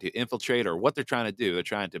they're trying to infiltrate or what they're trying to do. They're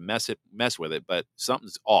trying to mess with it, but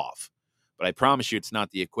something's off. But I promise you it's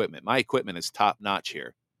not the equipment. My equipment is top notch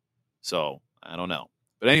here. So I don't know.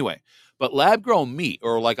 But anyway, lab grown meat,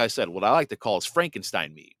 or like I said, what I like to call is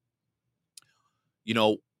Frankenstein meat,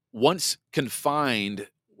 was once confined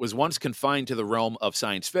to the realm of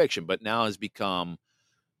science fiction, but now has become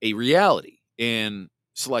a reality in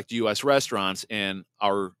select U.S. restaurants and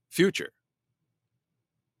our future.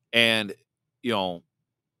 And,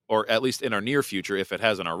 or at least in our near future, if it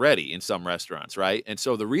hasn't already in some restaurants, right? And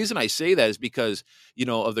so the reason I say that is because,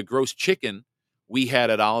 of the gross chicken we had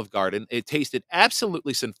at Olive Garden. It tasted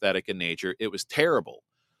absolutely synthetic in nature. It was terrible.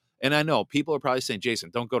 And I know people are probably saying, Jason,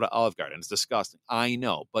 don't go to Olive Garden. It's disgusting. I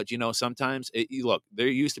know. But, sometimes, look, there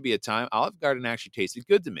used to be a time Olive Garden actually tasted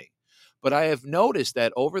good to me. But I have noticed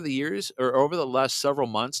that over the years or over the last several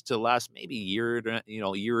months to last maybe year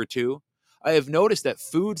or two, I have noticed that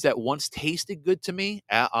foods that once tasted good to me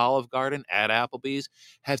at Olive Garden, at Applebee's,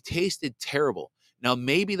 have tasted terrible. Now,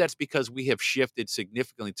 maybe that's because we have shifted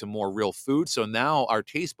significantly to more real food. So now our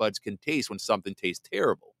taste buds can taste when something tastes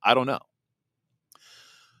terrible. I don't know.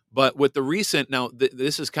 But with the recent, now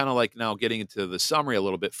this is kind of like now getting into the summary a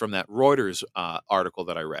little bit from that Reuters article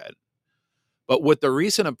that I read. But with the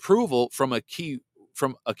recent approval from a key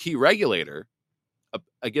regulator,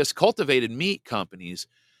 I guess cultivated meat companies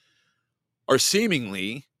are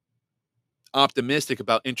seemingly optimistic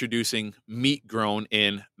about introducing meat grown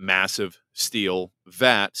in massive steel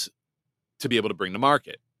vats to be able to bring to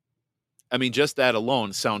market. I mean, just that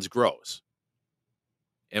alone sounds gross.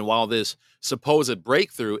 And while this supposed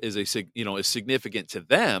breakthrough is is significant to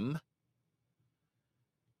them,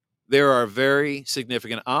 there are very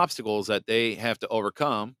significant obstacles that they have to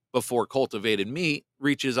overcome before cultivated meat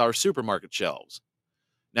reaches our supermarket shelves.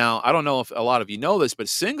 Now, I don't know if a lot of you know this, but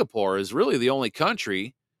Singapore is really the only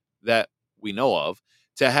country that we know of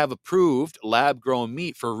to have approved lab-grown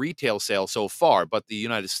meat for retail sale so far, but the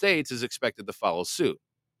United States is expected to follow suit.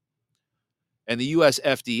 And the U.S.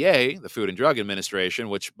 FDA, the Food and Drug Administration,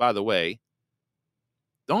 which, by the way,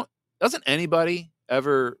 doesn't anybody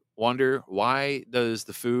ever wonder why does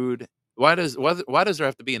there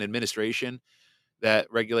have to be an administration that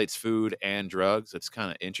regulates food and drugs. It's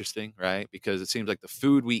kind of interesting, right? Because it seems like the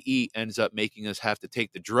food we eat ends up making us have to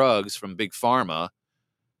take the drugs from big pharma,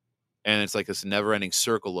 and it's like this never-ending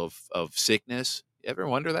circle of sickness. You ever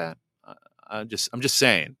wonder that? I'm just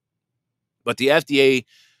saying. But the FDA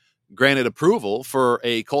granted approval for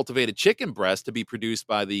a cultivated chicken breast to be produced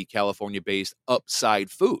by the California-based Upside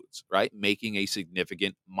Foods, right? Making a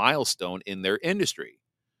significant milestone in their industry,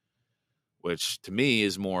 which to me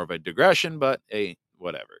is more of a digression, but hey,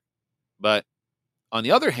 whatever. But on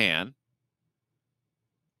the other hand,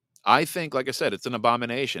 I think, like I said, it's an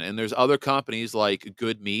abomination. And there's other companies like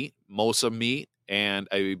Good Meat, Mosa Meat, and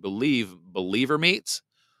I believe Believer Meats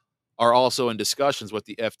are also in discussions with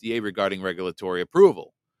the FDA regarding regulatory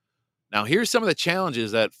approval. Now, here's some of the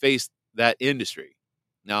challenges that face that industry.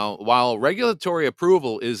 Now, while regulatory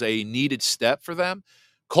approval is a needed step for them,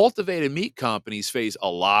 cultivated meat companies face a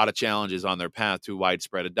lot of challenges on their path to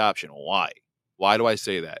widespread adoption. Why? Why do I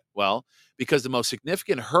say that? Well, because the most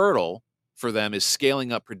significant hurdle for them is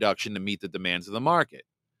scaling up production to meet the demands of the market.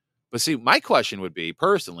 But see, my question would be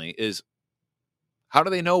personally is how do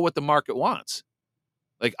they know what the market wants?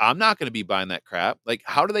 Like, I'm not going to be buying that crap. Like,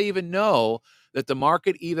 how do they even know that the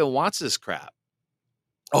market even wants this crap?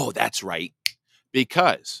 Oh, that's right.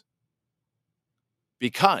 Because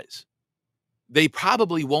they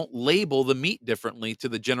probably won't label the meat differently to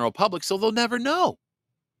the general public, so they'll never know.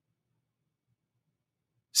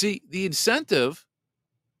 See, the incentive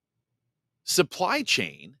supply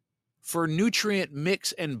chain for nutrient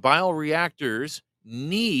mix and bioreactors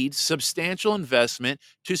needs substantial investment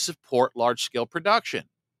to support large-scale production.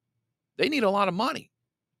 They need a lot of money.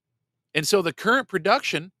 And so the current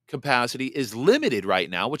production capacity is limited right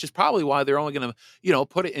now, which is probably why they're only going to,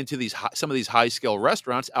 put it into some of these high-scale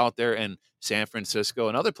restaurants out there in San Francisco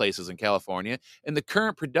and other places in California. And the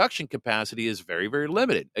current production capacity is very, very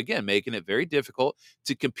limited. Again, making it very difficult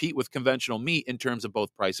to compete with conventional meat in terms of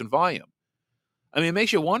both price and volume. I mean, it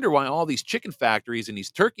makes you wonder why all these chicken factories and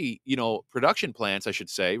these turkey, production plants, I should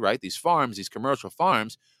say, right? These farms, these commercial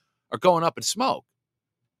farms are going up in smoke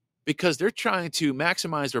because they're trying to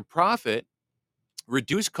maximize their profit,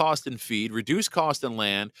 reduce cost in feed, reduce cost in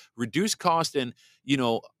land, reduce cost in,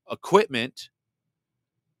 equipment,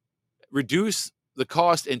 reduce the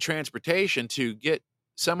cost in transportation to get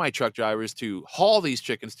semi-truck drivers to haul these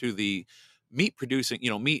chickens to the meat producing,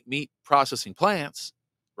 meat processing plants,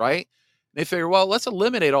 right? They figure, well, let's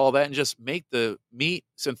eliminate all that and just make the meat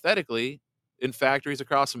synthetically in factories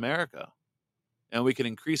across America. And we can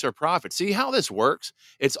increase our profit. See how this works?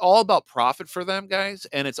 It's all about profit for them, guys.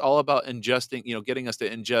 And it's all about ingesting, getting us to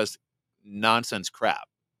ingest nonsense crap.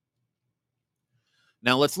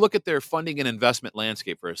 Now let's look at their funding and investment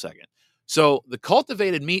landscape for a second. So the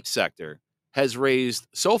cultivated meat sector has raised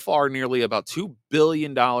so far nearly about $2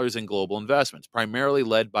 billion in global investments, primarily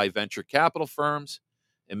led by venture capital firms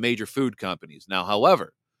and major food companies. Now,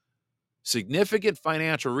 however, significant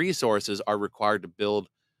financial resources are required to build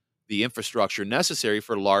the infrastructure necessary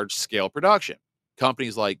for large-scale production.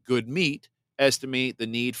 Companies like Good Meat estimate the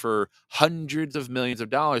need for hundreds of millions of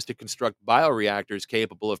dollars to construct bioreactors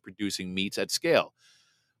capable of producing meats at scale.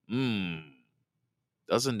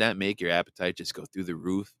 Doesn't that make your appetite just go through the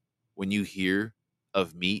roof when you hear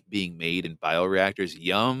of meat being made in bioreactors?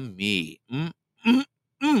 Yummy.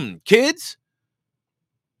 Kids,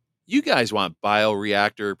 you guys want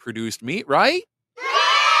bioreactor-produced meat, right?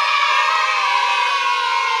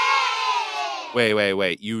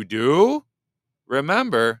 Wait. You do?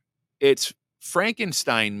 Remember, it's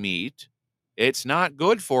Frankenstein meat. It's not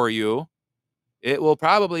good for you. It will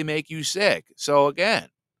probably make you sick. So again,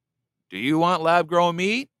 do you want lab-grown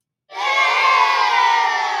meat?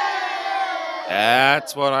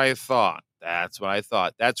 That's what I thought.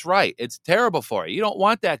 That's right. It's terrible for you. You don't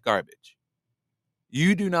want that garbage.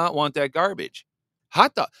 You do not want that garbage.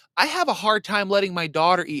 Hot dog. I have a hard time letting my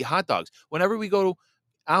daughter eat hot dogs. Whenever we go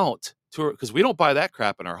out to, because we don't buy that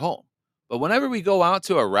crap in our home. But whenever we go out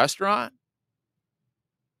to a restaurant,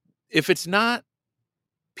 if it's not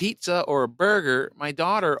pizza or a burger, my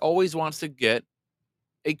daughter always wants to get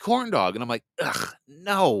a corn dog. And I'm like, ugh,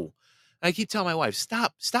 no. And I keep telling my wife,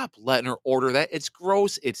 stop letting her order that. It's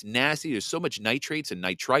gross. It's nasty. There's so much nitrates and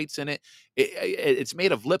nitrites in it. It's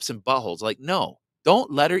made of lips and buttholes. Like, no,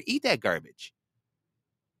 don't let her eat that garbage.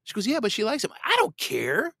 She goes, yeah, but she likes them. I don't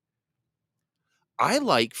care. I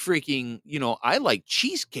like freaking, I like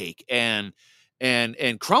cheesecake and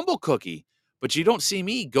crumble cookie, but you don't see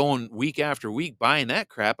me going week after week buying that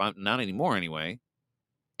crap. I'm not anymore anyway.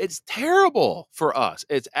 It's terrible for us.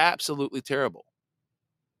 It's absolutely terrible.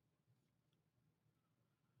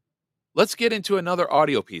 Let's get into another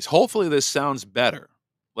audio piece. Hopefully this sounds better.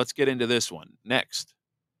 let's get into this one next.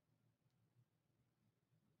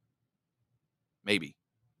 Maybe.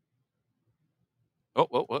 Oh,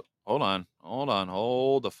 hold on.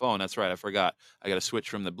 Hold the phone. That's right. I forgot. I got to switch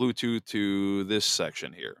from the Bluetooth to this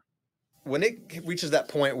section here. When it reaches that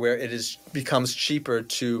point where becomes cheaper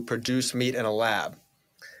to produce meat in a lab,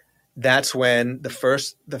 that's when the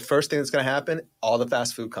first thing that's going to happen, all the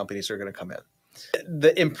fast food companies are going to come in.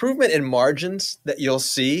 The improvement in margins that you'll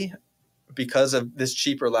see because of this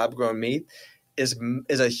cheaper lab-grown meat is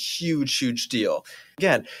a huge deal.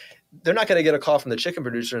 Again, they're not going to get a call from the chicken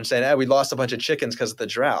producer and saying, we lost a bunch of chickens because of the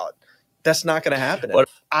drought. That's not going to happen.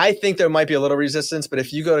 I think there might be a little resistance, but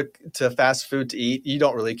if you go to fast food to eat, you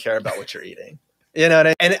don't really care about what you're eating. You know what I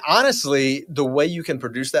mean? And honestly, the way you can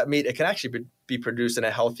produce that meat, it can actually be produced in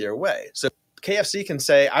a healthier way. So KFC can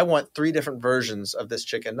say, I want 3 different versions of this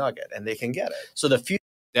chicken nugget, and they can get it. So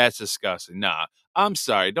that's disgusting. Nah, I'm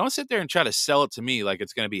sorry. Don't sit there and try to sell it to me like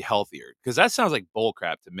it's going to be healthier, because that sounds like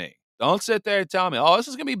bullcrap to me. Don't sit there and tell me, oh, this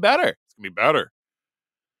is going to be better. It's going to be better.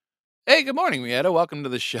 Hey, good morning, Rietta. Welcome to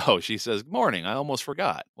the show. She says, good morning. I almost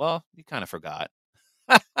forgot. Well, you kind of forgot.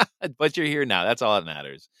 But you're here now. That's all that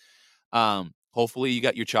matters. Hopefully you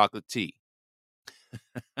got your chocolate tea.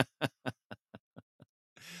 But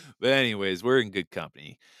anyways, we're in good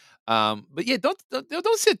company. But yeah,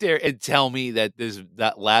 don't sit there and tell me that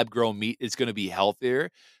that lab grown meat is going to be healthier.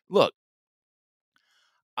 Look,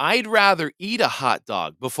 I'd rather eat a hot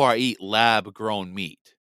dog before I eat lab grown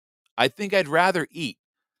meat. I think I'd rather eat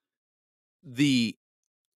a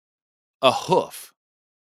hoof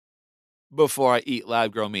before I eat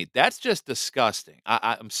lab grown meat. That's just disgusting.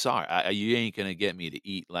 I'm sorry. You ain't gonna get me to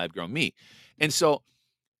eat lab grown meat. And so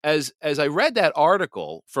as I read that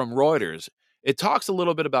article from Reuters, it talks a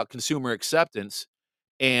little bit about consumer acceptance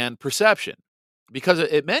and perception, because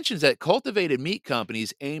it mentions that cultivated meat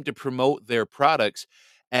companies aim to promote their products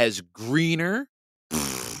as greener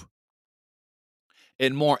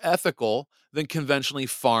and more ethical than conventionally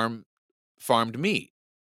farmed meat,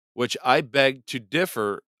 which I beg to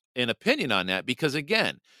differ in opinion on that, because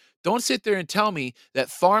again, don't sit there and tell me that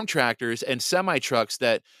farm tractors and semi trucks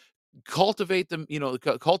that cultivate them,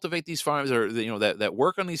 cultivate these farms, or that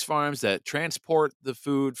work on these farms, that transport the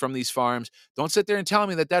food from these farms. Don't sit there and tell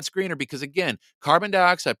me that that's greener, because again, carbon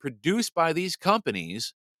dioxide produced by these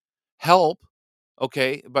companies help,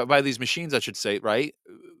 okay, by these machines, I should say, right?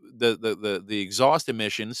 The exhaust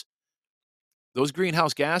emissions, those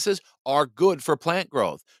greenhouse gases are good for plant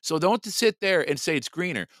growth. So don't sit there and say it's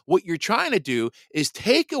greener. What you're trying to do is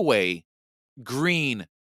take away green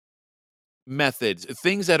methods,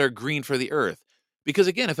 things that are green for the earth. Because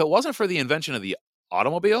again, if it wasn't for the invention of the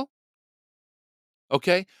automobile,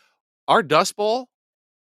 okay, our Dust Bowl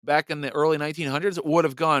back in the early 1900s would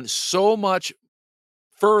have gone so much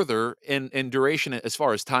further in duration as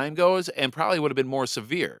far as time goes, and probably would have been more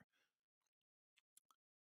severe.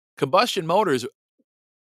 Combustion motors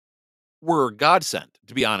were a godsend,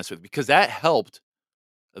 to be honest with you, because that helped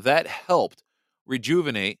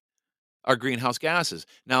rejuvenate our greenhouse gases.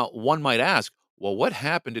 Now, one might ask, well, what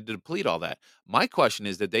happened to deplete all that? My question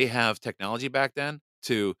is, did they have technology back then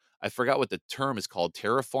to, I forgot what the term is called,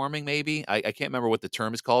 terraforming maybe? I can't remember what the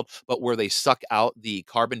term is called, but where they suck out the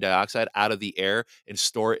carbon dioxide out of the air and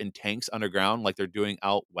store it in tanks underground like they're doing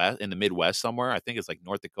out west in the Midwest somewhere. I think it's like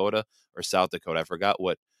North Dakota or South Dakota. I forgot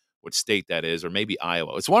what state that is, or maybe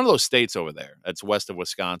Iowa. It's one of those states over there. That's west of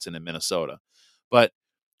Wisconsin and Minnesota. But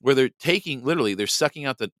where they're taking, literally, they're sucking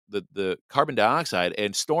out the carbon dioxide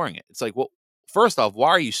and storing it. It's like, well, first off, why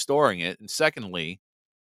are you storing it? And secondly,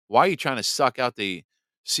 why are you trying to suck out the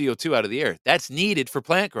CO2 out of the air? That's needed for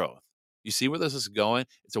plant growth. You see where this is going?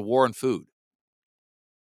 It's a war on food.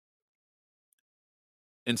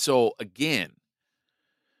 And so, again,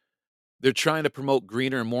 they're trying to promote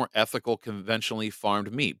greener and more ethical, conventionally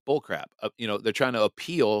farmed meat. Bullcrap. They're trying to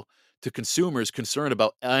appeal to consumers concerned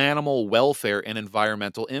about animal welfare and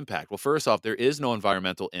environmental impact. Well, first off, there is no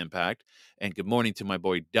environmental impact. And good morning to my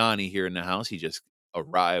boy Donnie here in the house. He just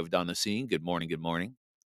arrived on the scene. Good morning. Good morning.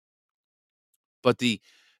 But the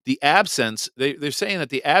absence, they're saying that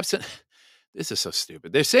the absence, this is so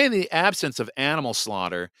stupid. They're saying the absence of animal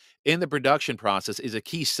slaughter in the production process is a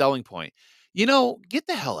key selling point. Get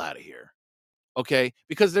the hell out of here. Okay?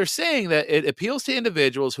 Because they're saying that it appeals to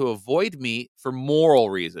individuals who avoid meat for moral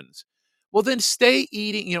reasons. Well, then stay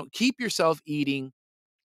eating, keep yourself eating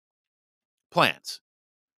plants.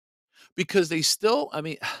 Because they still, I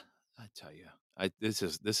tell you,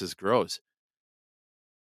 this is gross.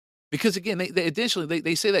 Because again, they additionally,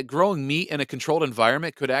 they say that growing meat in a controlled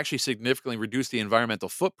environment could actually significantly reduce the environmental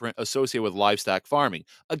footprint associated with livestock farming.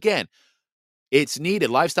 Again, it's needed.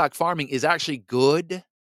 Livestock farming is actually good.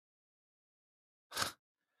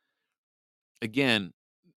 again,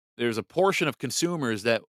 there's a portion of consumers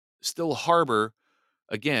that still harbor,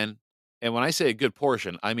 again, and when I say a good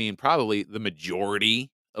portion, I mean probably the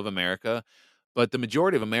majority of America, but the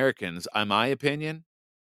majority of Americans, in my opinion,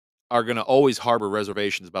 are going to always harbor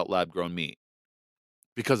reservations about lab-grown meat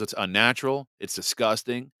because it's unnatural, it's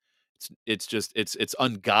disgusting, it's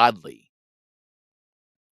ungodly.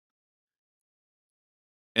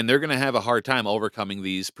 And they're going to have a hard time overcoming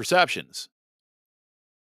these perceptions.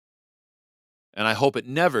 And I hope it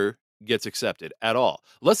never gets accepted at all.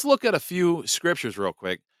 Let's look at a few scriptures real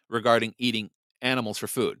quick regarding eating animals for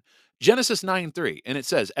food. Genesis 9:3, and it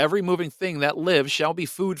says, "Every moving thing that lives shall be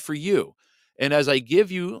food for you. And as I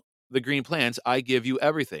give you the green plants, I give you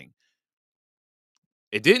everything."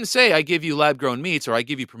 It didn't say I give you lab-grown meats or I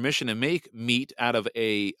give you permission to make meat out of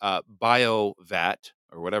a bio vat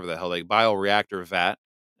or whatever the hell, like bioreactor vat.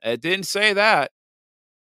 It didn't say that.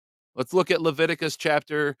 Let's look at Leviticus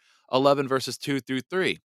chapter 11, verses 2 through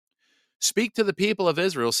 3. "Speak to the people of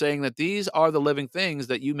Israel, saying that these are the living things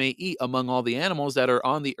that you may eat among all the animals that are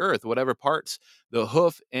on the earth, whatever parts the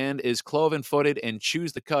hoof and is cloven-footed, and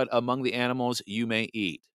choose the cut among the animals you may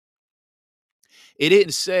eat." It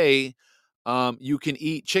didn't say you can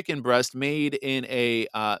eat chicken breast made in a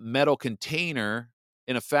metal container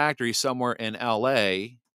in a factory somewhere in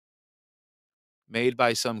LA, made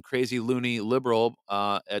by some crazy loony liberal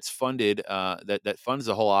that's funded that funds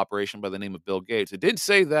the whole operation by the name of Bill Gates. It didn't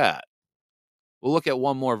say that. We'll look at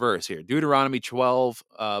one more verse here. Deuteronomy 12,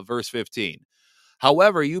 verse 15.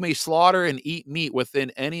 "However, you may slaughter and eat meat within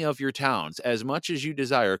any of your towns, as much as you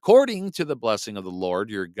desire, according to the blessing of the Lord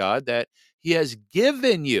your God that he has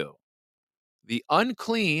given you. The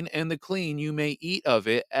unclean and the clean you may eat of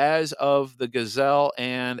it, as of the gazelle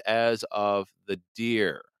and as of the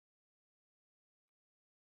deer."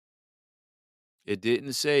 It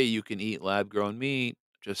didn't say you can eat lab-grown meat.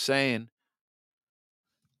 Just saying.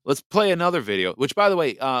 Let's play another video, which, by the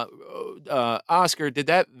way, Oscar, did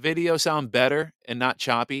that video sound better and not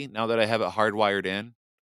choppy now that I have it hardwired in?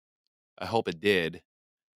 I hope it did.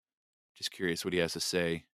 Just curious what he has to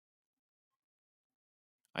say.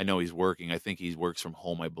 I know he's working. I think he works from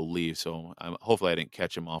home, I believe. So hopefully I didn't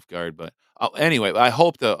catch him off guard. But anyway, I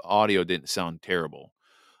hope the audio didn't sound terrible.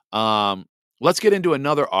 Let's get into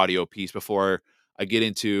another audio piece before I get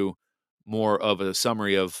into more of a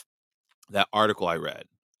summary of that article I read.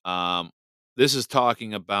 This is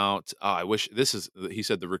talking about, I wish this is, he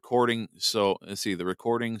said the recording. So let's see the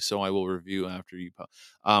recording. So I will review after you.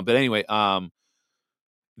 But anyway,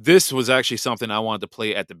 this was actually something I wanted to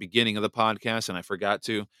play at the beginning of the podcast and I forgot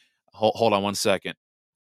to. Hold on one second.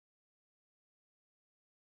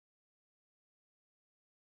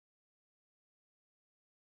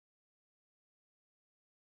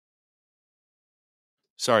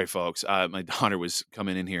 Sorry, folks. My daughter was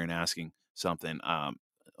coming in here and asking something.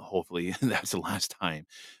 Hopefully that's the last time.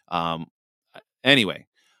 Anyway,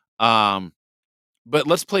 but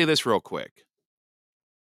let's play this real quick.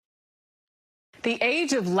 The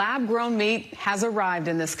age of lab-grown meat has arrived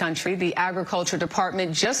in this country. The Agriculture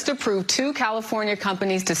Department just approved 2 California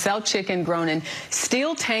companies to sell chicken grown in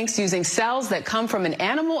steel tanks using cells that come from an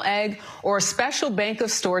animal egg or a special bank of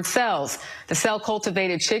stored cells. The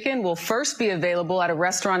cell-cultivated chicken will first be available at a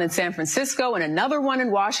restaurant in San Francisco and another one in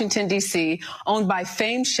Washington, D.C., owned by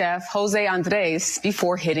famed chef Jose Andres,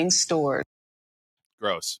 before hitting stores.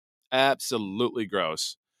 Gross. Absolutely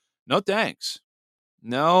gross. No thanks.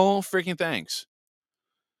 No freaking thanks.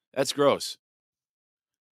 That's gross.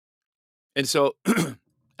 And so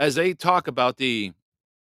as they talk about the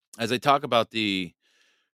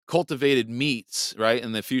cultivated meats, right,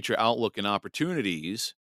 and the future outlook and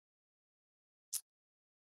opportunities,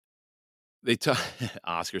 they talk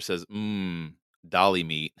Oscar says, dolly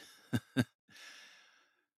meat.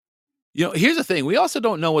 Here's the thing. We also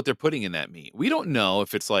don't know what they're putting in that meat. We don't know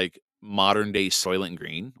if it's like modern day Soylent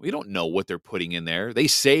Green. We don't know what they're putting in there. They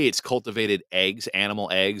say it's cultivated eggs, animal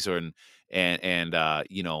eggs, or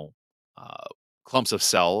clumps of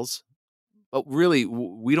cells. But really,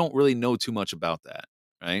 we don't really know too much about that,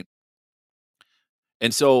 right?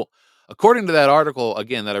 And so, according to that article,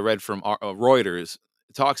 again, that I read from Reuters,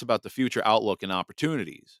 it talks about the future outlook and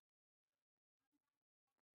opportunities.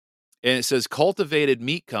 And it says cultivated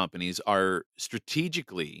meat companies are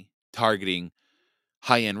strategically targeting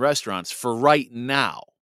high-end restaurants for right now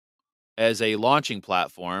as a launching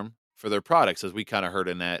platform for their products, as we kind of heard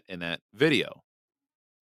in that video,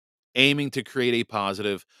 aiming to create a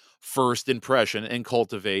positive first impression and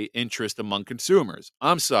cultivate interest among consumers.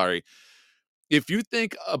 I'm sorry. If you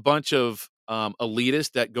think a bunch of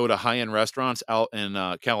elitists that go to high-end restaurants out in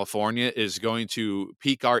California is going to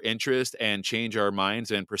pique our interest and change our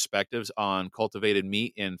minds and perspectives on cultivated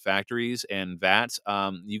meat in factories and vats,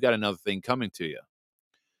 you got another thing coming to you.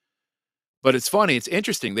 But it's funny, it's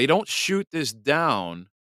interesting. They don't shoot this down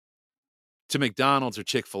to McDonald's or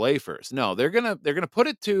Chick-fil-A first. No, they're gonna put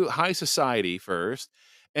it to high society first,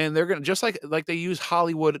 and they're gonna just like they use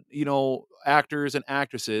Hollywood, actors and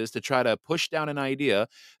actresses to try to push down an idea.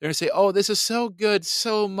 They're gonna say, "Oh, this is so good,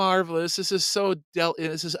 so marvelous. This is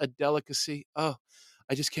this is a delicacy. Oh,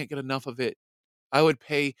 I just can't get enough of it. I would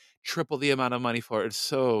pay triple the amount of money for it. It's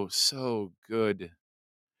so, so good."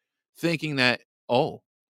 Thinking that, "Oh,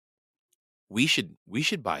 we should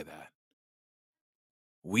buy that.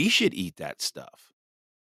 We should eat that stuff."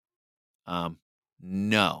 Um,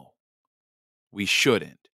 no. We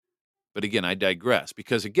shouldn't. But again, I digress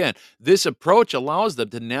because again, this approach allows them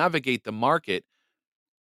to navigate the market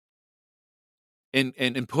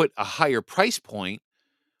and put a higher price point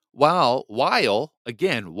while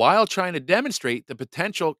trying to demonstrate the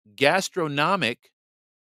potential gastronomic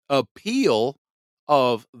appeal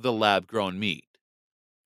of the lab grown meat.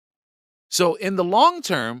 So in the long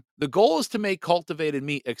term, the goal is to make cultivated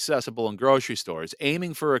meat accessible in grocery stores,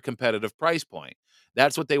 aiming for a competitive price point.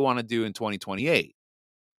 That's what they want to do in 2028.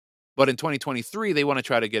 But in 2023, they want to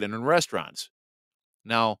try to get it in restaurants.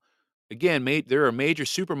 Now, again, there are major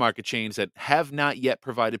supermarket chains that have not yet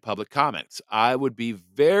provided public comments. I would be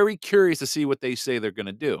very curious to see what they say they're going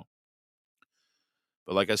to do.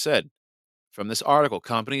 But like I said, from this article,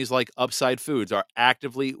 companies like Upside Foods are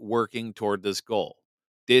actively working toward this goal.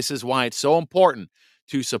 This is why it's so important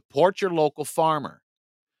to support your local farmer.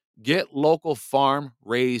 Get local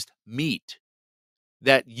farm-raised meat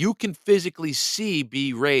that you can physically see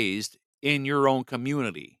be raised in your own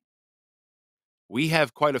community. We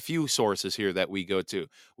have quite a few sources here that we go to.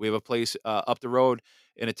 We have a place up the road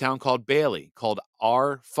in a town called Bailey called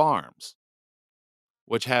Our Farms,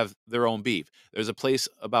 which have their own beef. There's a place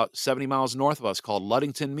about 70 miles north of us called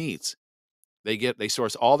Ludington Meats. They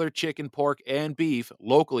source all their chicken, pork, and beef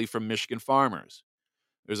locally from Michigan farmers.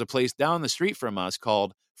 There's a place down the street from us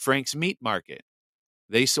called Frank's Meat Market.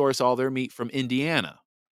 They source all their meat from Indiana.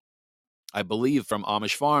 I believe from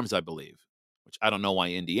Amish Farms, which I don't know why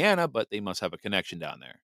Indiana, but they must have a connection down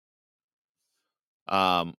there.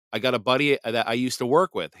 I got a buddy that I used to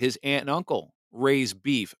work with. His aunt and uncle raise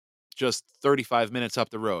beef just 35 minutes up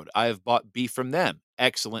the road. I have bought beef from them.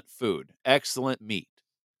 Excellent food, excellent meat.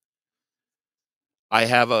 I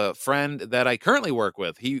have a friend that I currently work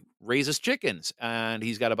with. He raises chickens, and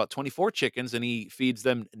he's got about 24 chickens, and he feeds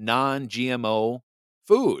them non-GMO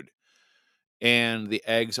food. And the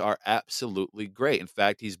eggs are absolutely great. In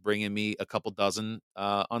fact, he's bringing me a couple dozen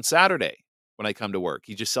on Saturday when I come to work.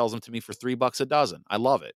 He just sells them to me for $3 a dozen. I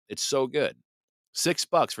love it. It's so good.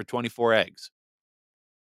 $6 for 24 eggs.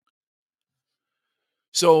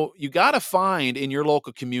 So you got to find in your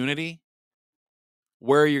local community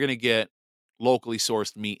where you're going to get locally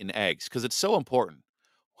sourced meat and eggs because it's so important.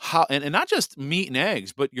 And not just meat and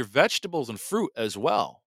eggs, but your vegetables and fruit as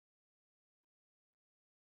well.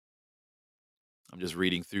 I'm just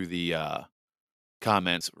reading through the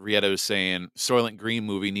comments. Rieta was saying, Soylent Green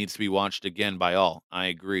movie needs to be watched again by all. I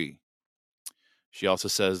agree. She also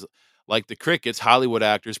says, like the crickets, Hollywood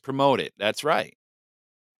actors promote it. That's right.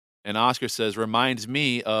 And Oscar says, reminds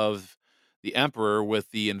me of the Emperor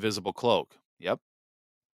with the invisible cloak. Yep.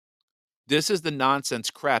 This is the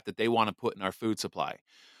nonsense crap that they want to put in our food supply.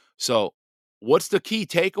 So what's the key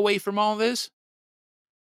takeaway from all this?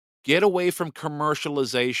 Get away from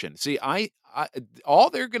commercialization. See, all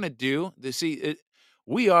they're going to do,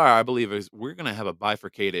 I believe, we're going to have a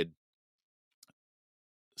bifurcated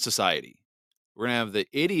society. We're going to have the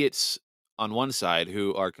idiots on one side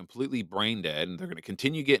who are completely brain dead, and they're going to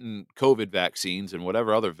continue getting COVID vaccines and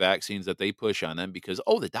whatever other vaccines that they push on them because,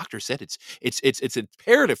 the doctor said it's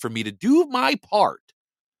imperative for me to do my part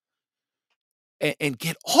and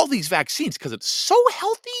get all these vaccines because it's so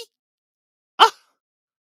healthy.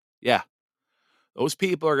 Yeah. Those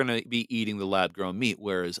people are going to be eating the lab-grown meat,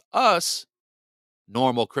 whereas us,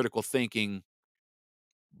 normal, critical thinking,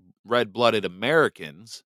 red-blooded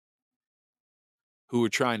Americans who are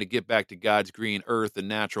trying to get back to God's green earth and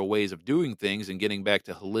natural ways of doing things and getting back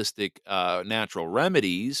to holistic, natural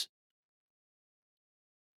remedies,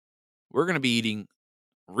 we're going to be eating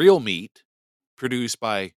real meat produced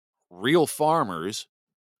by real farmers,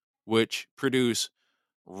 which produce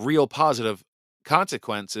real positive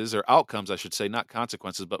consequences or outcomes, I should say, not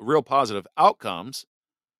consequences, but real positive outcomes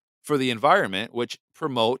for the environment, which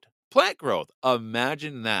promote plant growth.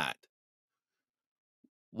 Imagine that.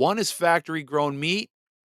 One is factory grown meat.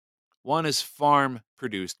 One is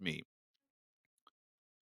farm-produced meat.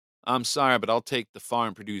 I'm sorry, but I'll take the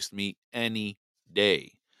farm-produced meat any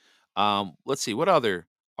day. Let's see, what other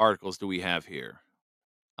articles do we have here?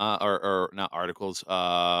 Or not articles,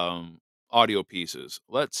 audio pieces.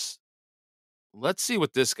 Let's see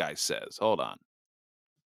what this guy says. Hold on.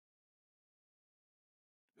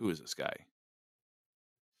 Who is this guy?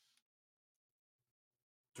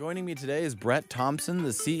 Joining me today is Brett Thompson, the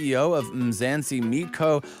CEO of Mzansi Meat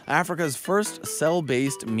Co., Africa's first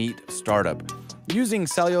cell-based meat startup. Using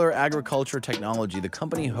cellular agriculture technology, the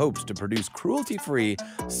company hopes to produce cruelty-free,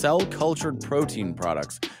 cell-cultured protein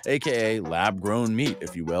products, aka lab-grown meat,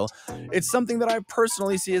 if you will. It's something that I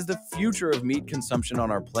personally see as the future of meat consumption on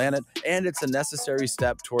our planet, and it's a necessary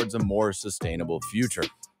step towards a more sustainable future.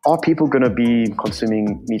 Are people going to be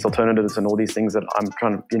consuming meat alternatives and all these things that I'm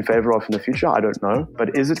trying to be in favor of in the future? I don't know.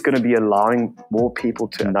 But is it going to be allowing more people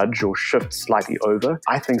to nudge or shift slightly over?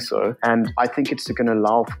 I think so. And I think it's going to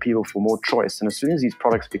allow for people for more choice. And as soon as these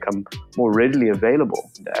products become more readily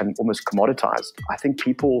available and almost commoditized, I think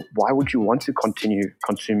people, why would you want to continue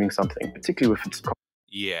consuming something, particularly if it's...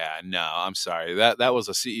 Yeah, no, I'm sorry. That was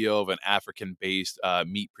a CEO of an African-based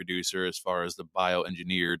meat producer as far as the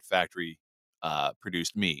bioengineered factory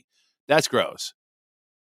produced meat. That's gross.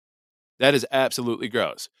 That is absolutely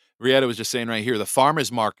gross. Rietta was just saying right here, the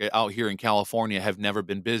farmers market out here in California have never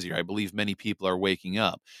been busier. I believe many people are waking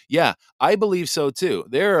up. Yeah, I believe so too.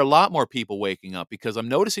 There are a lot more people waking up because I'm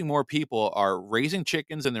noticing more people are raising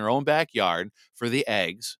chickens in their own backyard for the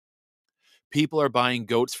eggs. People are buying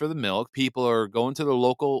goats for the milk. People are going to the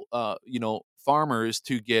local, farmers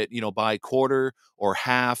to get, buy quarter or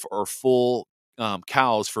half or full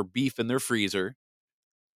cows for beef in their freezer.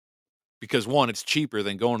 Because one, it's cheaper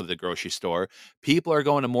than going to the grocery store. People are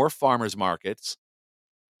going to more farmers markets.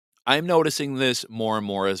 I'm noticing this more and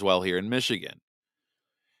more as well here in Michigan.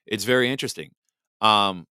 It's very interesting.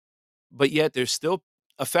 But yet there's still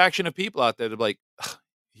a faction of people out there that are like, "Ugh,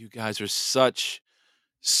 you guys are such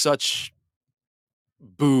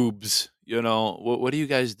boobs. What are you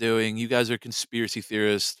guys doing? You guys are conspiracy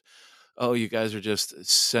theorists. Oh, you guys are just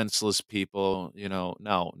senseless people. No.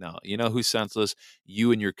 You know who's senseless?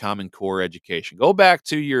 You and your Common Core education. Go back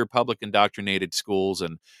to your public indoctrinated schools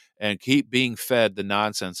and keep being fed the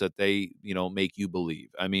nonsense that they, make you believe.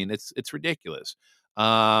 I mean, it's ridiculous.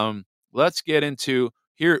 Let's get into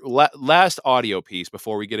here last audio piece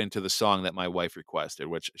before we get into the song that my wife requested,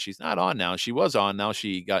 which she's not on now. She was on, now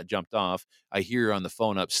she got jumped off. I hear her on the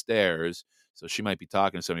phone upstairs, so she might be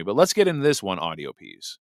talking to somebody. But let's get into this one audio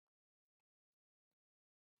piece.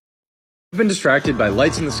 We've been distracted by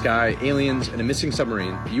lights in the sky, aliens, and a missing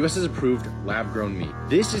submarine. The U.S. has approved lab-grown meat.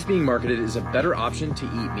 This is being marketed as a better option to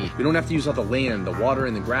eat meat. We don't have to use all the land, the water,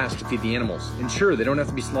 and the grass to feed the animals. And sure, they don't have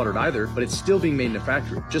to be slaughtered either, but it's still being made in a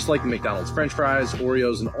factory, just like the McDonald's French fries,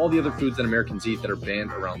 Oreos, and all the other foods that Americans eat that are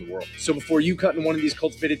banned around the world. So before you cut in one of these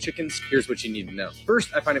cultivated chickens, here's what you need to know.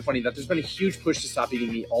 First, I find it funny that there's been a huge push to stop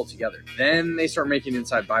eating meat altogether. Then they start making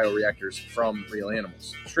inside bioreactors from real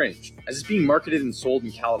animals. Strange. As it's being marketed and sold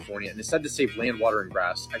in California and is said to save land, water, and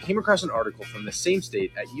grass, I came across an article from the same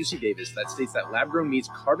state at UC Davis that states that lab-grown meat's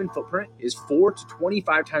carbon footprint is 4 to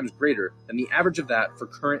 25 times greater than the average of that for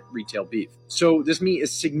current retail beef. So this meat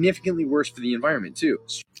is significantly worse for the environment too.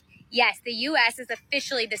 Yes, the U.S. is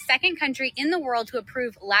officially the second country in the world to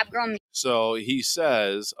approve lab-grown meat. So he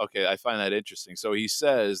says, okay, I find that interesting. So he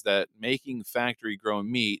says that making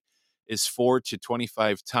factory-grown meat is 4 to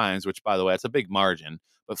 25 times, which, by the way, that's a big margin,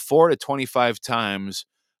 but 4 to 25 times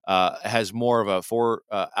has more of a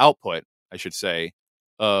output, I should say,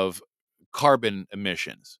 of carbon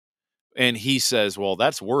emissions. And he says, well,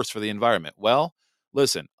 that's worse for the environment. Well,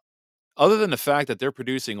 listen, other than the fact that they're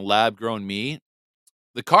producing lab-grown meat,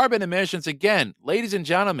 the carbon emissions, again, ladies and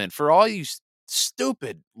gentlemen, for all you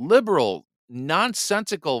stupid, liberal,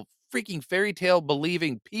 nonsensical, freaking fairy tale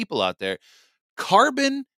believing people out there,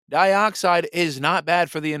 carbon dioxide is not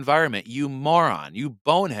bad for the environment, you moron, you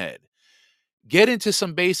bonehead. Get into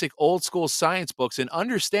some basic old school science books and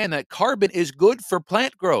understand that carbon is good for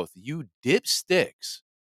plant growth, you dipsticks.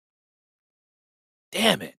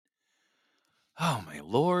 Damn it. Oh, my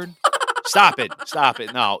Lord. Stop it.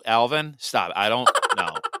 No, Alvin, stop.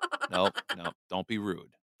 No. Don't be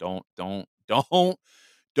rude. Don't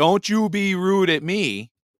you be rude at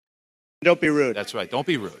me. Don't be rude. That's right. Don't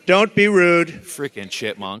be rude. Don't be rude. Freaking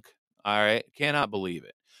chipmunk. All right. Cannot believe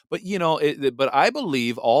it. But, but I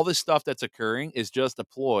believe all this stuff that's occurring is just a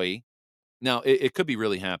ploy. Now, it could be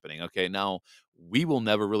really happening. Okay. Now, we will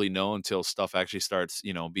never really know until stuff actually starts,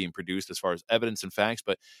 being produced as far as evidence and facts.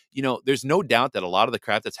 But, there's no doubt that a lot of the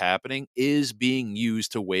crap that's happening is being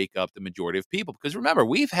used to wake up the majority of people. Because remember,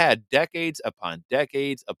 we've had decades upon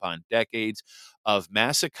decades upon decades of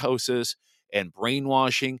mass psychosis and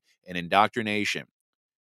brainwashing and indoctrination.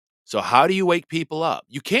 So how do you wake people up?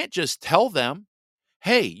 You can't just tell them,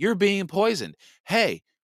 hey, you're being poisoned. Hey,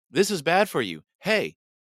 this is bad for you. Hey,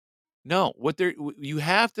 no, you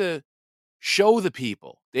have to show the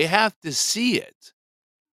people. They have to see it.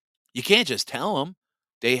 You can't just tell them.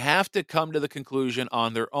 They have to come to the conclusion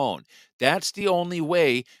on their own. That's the only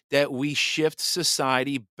way that we shift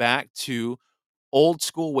society back to old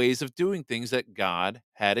school ways of doing things that God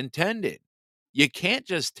had intended. You can't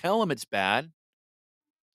just tell them it's bad.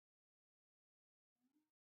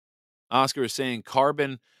 Oscar is saying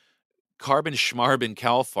carbon schmarbin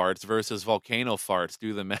cow farts versus volcano farts.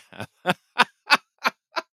 Do the math.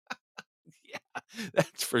 Yeah,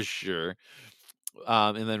 that's for sure.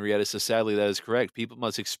 And then Rietta says, sadly, that is correct. People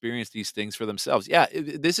must experience these things for themselves. Yeah,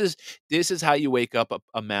 this is how you wake up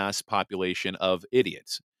a mass population of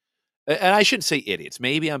idiots. And I shouldn't say idiots.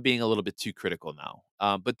 Maybe I'm being a little bit too critical now.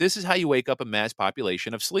 But this is how you wake up a mass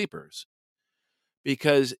population of sleepers,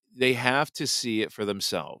 because they have to see it for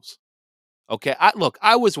themselves. Okay,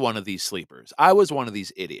 I was one of these sleepers. I was one of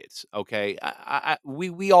these idiots. Okay,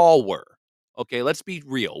 we all were. Okay, let's be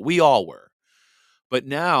real. We all were. But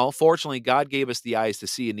now, fortunately, God gave us the eyes to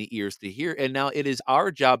see and the ears to hear. And now it is our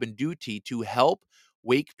job and duty to help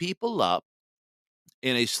wake people up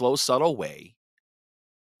in a slow, subtle way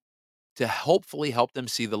to hopefully help them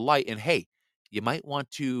see the light. And hey, you might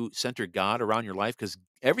want to center God around your life, because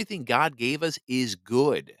everything God gave us is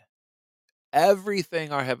good.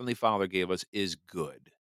 Everything our Heavenly Father gave us is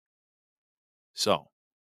good. So,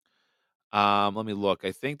 let me look.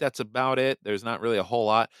 I think that's about it. There's not really a whole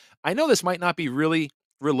lot. I know this might not be really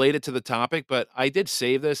related to the topic, but I did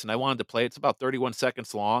save this and I wanted to play it. It's about 31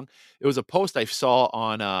 seconds long. It was a post I saw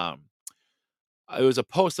on it was a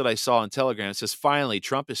post that I saw on Telegram. It says, finally,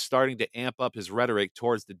 Trump is starting to amp up his rhetoric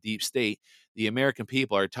towards the deep state. The American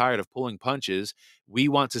people are tired of pulling punches. We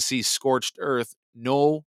want to see scorched earth.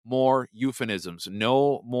 No more euphemisms.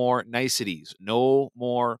 No more niceties. No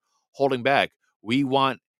more holding back. We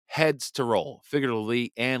want heads to roll,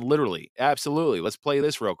 figuratively and literally. Absolutely. Let's play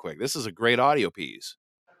this real quick. This is a great audio piece.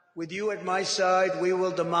 With you at my side, we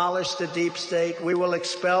will demolish the deep state. We will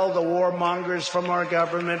expel the warmongers from our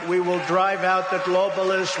government. We will drive out the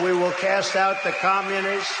globalists. We will cast out the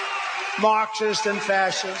communists, Marxists, and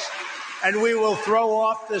fascists. And we will throw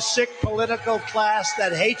off the sick political class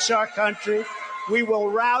that hates our country. We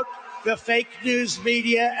will rout the fake news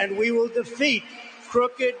media, and we will defeat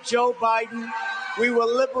crooked Joe Biden. We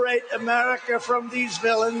will liberate America from these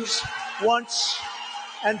villains once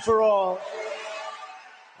and for all.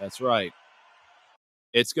 That's right.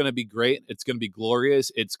 It's going to be great. It's going to be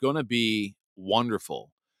glorious. It's going to be wonderful.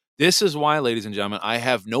 This is why, ladies and gentlemen, I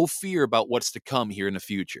have no fear about what's to come here in the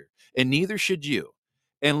future, and neither should you.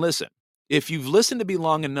 And listen, if you've listened to me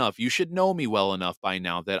long enough, you should know me well enough by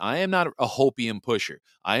now that I am not a hopium pusher.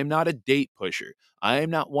 I am not a date pusher. I am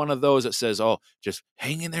not one of those that says, oh, just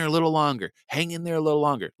hang in there a little longer. Hang in there a little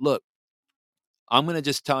longer. Look, I'm going to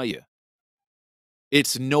just tell you,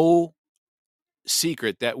 it's no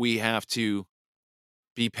secret that we have to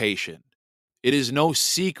be patient. It is no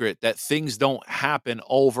secret that things don't happen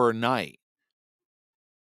overnight.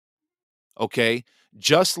 Okay?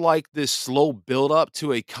 Just like this slow buildup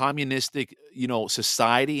to a communistic,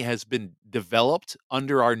 society has been developed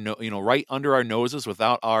under our, right under our noses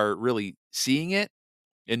without our really seeing it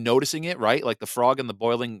and noticing it, right? Like the frog in the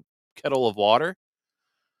boiling kettle of water.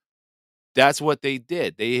 That's what they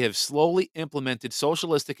did. They have slowly implemented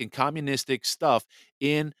socialistic and communistic stuff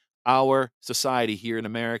in our society here in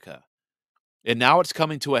America. And now it's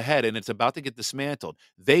coming to a head and it's about to get dismantled.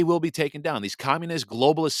 They will be taken down. These communist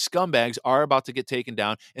globalist scumbags are about to get taken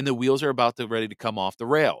down, and the wheels are about to ready to come off the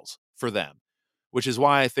rails for them, which is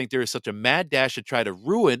why I think there is such a mad dash to try to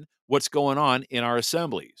ruin what's going on in our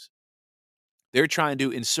assemblies. They're trying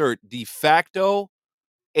to insert de facto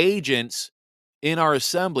agents in our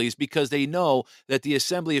assemblies because they know that the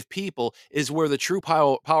assembly of people is where the true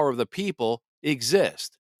power of the people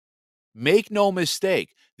exists. Make no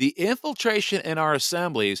mistake, the infiltration in our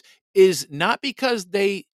assemblies is not because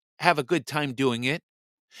they have a good time doing it.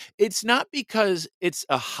 It's not because it's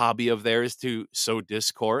a hobby of theirs to sow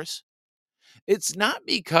discourse. It's not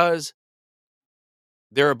because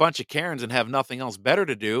they're a bunch of Karens and have nothing else better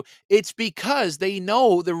to do. It's because they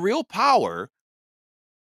know the real power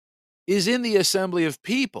is in the assembly of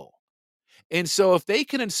people. And so if they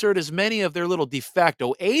can insert as many of their little de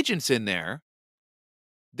facto agents in there,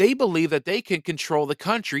 They believe that they can control the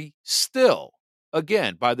country still,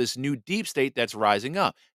 again, by this new deep state that's rising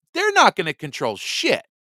up. They're not going to control shit.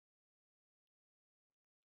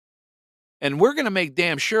 And we're going to make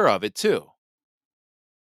damn sure of it, too.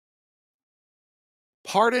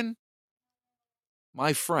 Pardon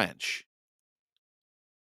my French,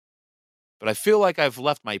 but I feel like I've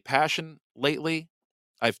left my passion lately.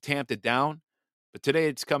 I've tamped it down, but today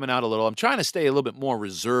it's coming out a little. I'm trying to stay a little bit more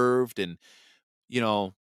reserved and,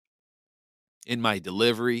 in my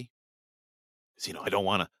delivery. 'Cause, I don't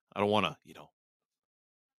want to,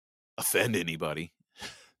 offend anybody.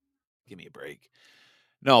 Give me a break.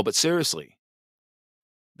 No, but seriously,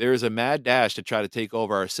 there is a mad dash to try to take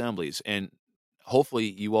over our assemblies, and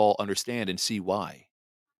hopefully you all understand and see why.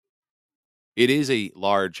 It is a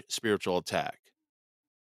large spiritual attack.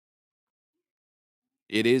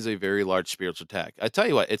 It is a very large spiritual attack. I tell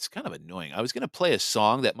you what, it's kind of annoying. I was going to play a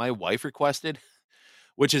song that my wife requested,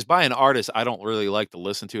 which is by an artist I don't really like to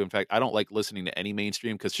listen to. In fact, I don't like listening to any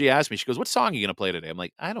mainstream because she asked me, she goes, "What song are you going to play today?" I'm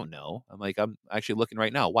like, "I don't know." I'm like, "I'm actually looking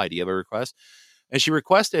right now. Why? Do you have a request?" And she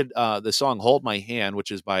requested the song Hold My Hand,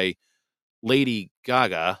 which is by Lady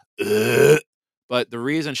Gaga. Ugh. But the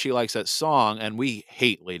reason she likes that song, and we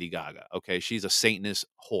hate Lady Gaga, okay? She's a Satanist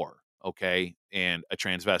whore, okay? And a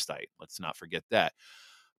transvestite. Let's not forget that.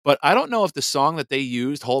 But I don't know if the song that they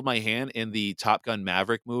used, Hold My Hand, in the Top Gun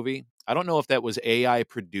Maverick movie, I don't know if that was AI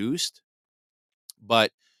produced,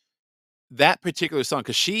 but that particular song,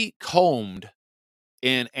 because she combed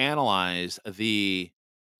and analyzed the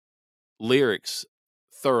lyrics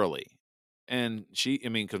thoroughly. And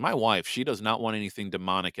because my wife, she does not want anything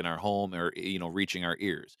demonic in our home or, reaching our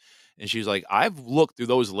ears. And she's like, "I've looked through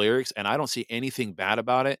those lyrics and I don't see anything bad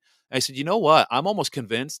about it." And I said, "You know what? I'm almost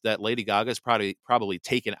convinced that Lady Gaga is probably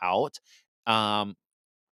taken out. Um,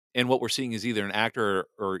 and what we're seeing is either an actor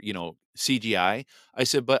or CGI." I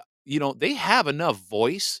said, "But, they have enough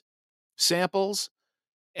voice samples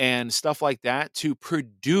and stuff like that to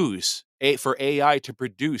produce for AI to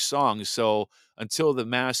produce songs. So until the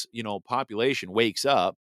mass, population wakes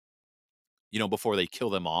up, before they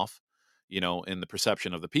kill them off, in the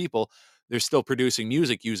perception of the people, they're still producing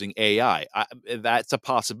music using AI. That's a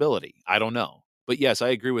possibility. I don't know. But yes, I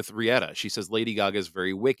agree with Rietta. She says Lady Gaga is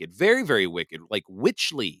very wicked, very, very wicked, like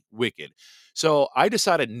witchly wicked. So I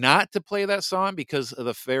decided not to play that song because of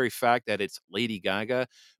the very fact that it's Lady Gaga.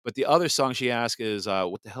 But the other song she asked is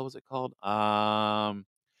what the hell is it called?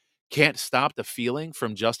 Can't Stop the Feeling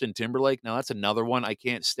from Justin Timberlake. Now, that's another one I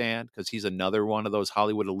can't stand because he's another one of those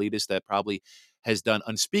Hollywood elitists that probably has done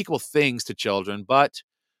unspeakable things to children. But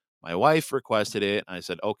my wife requested it. And I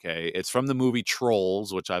said, okay, it's from the movie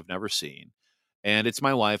Trolls, which I've never seen. And it's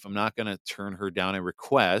my wife. I'm not going to turn her down a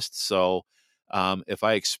request. So if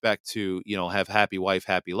I expect to, have happy wife,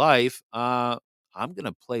 happy life, I'm going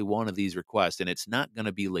to play one of these requests, and it's not going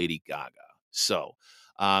to be Lady Gaga. So,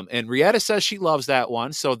 and Rietta says she loves that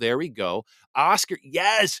one. So there we go. Oscar,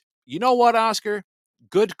 yes. You know what, Oscar?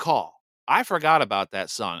 Good call. I forgot about that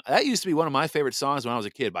song. That used to be one of my favorite songs when I was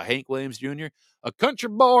a kid by Hank Williams Jr. A country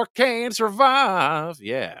boy can't survive.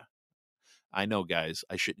 Yeah. I know, guys,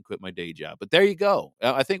 I shouldn't quit my day job, but there you go.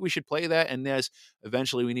 I think we should play that. And yes,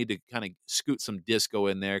 eventually we need to kind of scoot some disco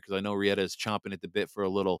in there because I know Rietta is chomping at the bit for a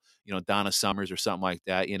little, Donna Summers or something like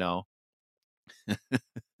that,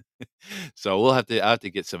 So I'll have to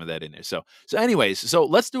get some of that in there. So anyways, so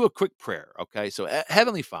let's do a quick prayer. Okay. So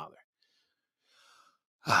Heavenly Father,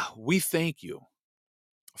 we thank you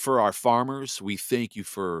for our farmers. We thank you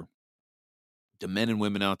for the men and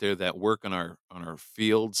women out there that work on our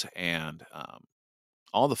fields and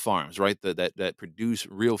all the farms, right? That produce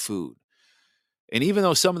real food. And even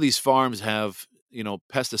though some of these farms have,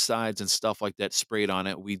 pesticides and stuff like that sprayed on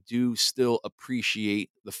it, we do still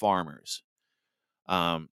appreciate the farmers.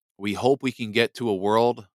 Um, we hope we can get to a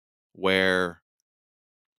world where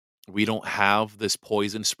we don't have this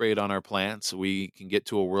poison sprayed on our plants. We can get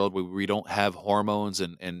to a world where we don't have hormones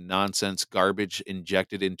and nonsense garbage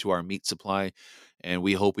injected into our meat supply. And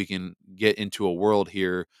we hope we can get into a world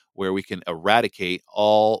here where we can eradicate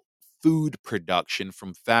all food production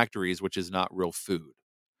from factories, which is not real food.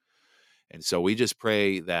 And so we just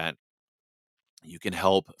pray that you can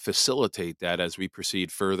help facilitate that as we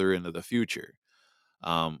proceed further into the future.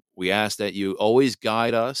 We ask that you always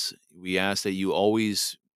guide us. We ask that you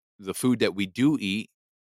always, the food that we do eat,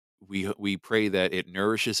 we pray that it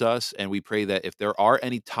nourishes us, and we pray that if there are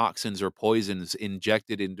any toxins or poisons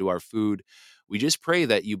injected into our food, we just pray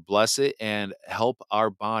that you bless it and help our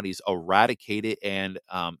bodies eradicate it and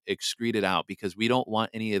excrete it out, because we don't want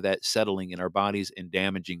any of that settling in our bodies and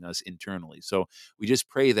damaging us internally. So we just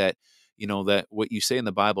pray that that what you say in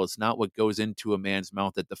the Bible, it's not what goes into a man's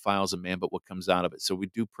mouth that defiles a man, but what comes out of it. So we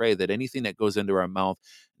do pray that anything that goes into our mouth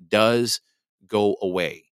does go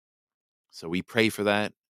away. So we pray for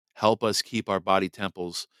that. Help us keep our body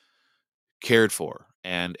temples cared for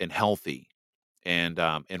and healthy. And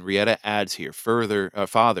Rietta adds here, Father,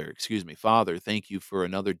 thank you for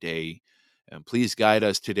another day. And please guide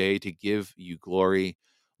us today to give you glory.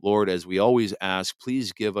 Lord, as we always ask,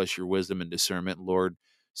 please give us your wisdom and discernment. Lord,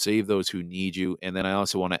 save those who need you. And then I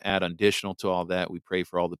also want to add additional to all that, we pray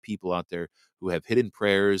for all the people out there who have hidden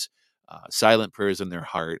prayers, silent prayers in their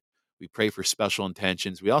heart. We pray for special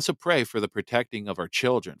intentions. We also pray for the protecting of our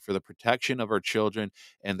children, for the protection of our children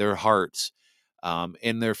and their hearts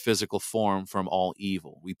in their physical form from all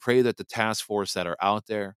evil. We pray that the task force that are out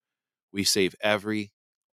there, we save every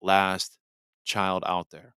last child out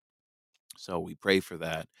there. So we pray for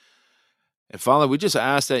that. And Father, we just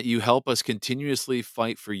ask that you help us continuously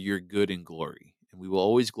fight for your good and glory. And we will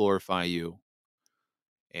always glorify you.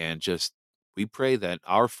 And we pray that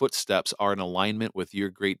our footsteps are in alignment with your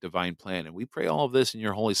great divine plan. And we pray all of this in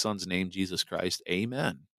your holy Son's name, Jesus Christ.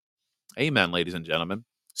 Amen. Amen, ladies and gentlemen.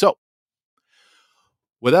 So,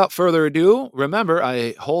 without further ado, remember,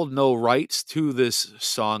 I hold no rights to this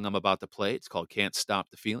song I'm about to play. It's called Can't Stop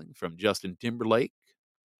the Feeling from Justin Timberlake.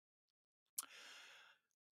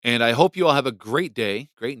 And I hope you all have a great day,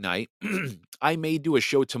 great night. I may do a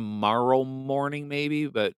show tomorrow morning, maybe,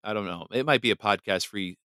 but I don't know. It might be a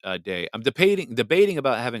podcast-free day. I'm debating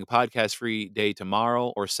about having a podcast-free day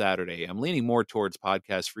tomorrow or Saturday. I'm leaning more towards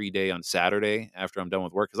podcast-free day on Saturday after I'm done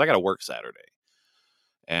with work, because I got to work Saturday.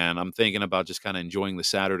 And I'm thinking about just kind of enjoying the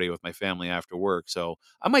Saturday with my family after work. So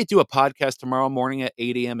I might do a podcast tomorrow morning at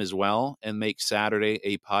 8 a.m. as well and make Saturday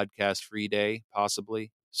a podcast-free day,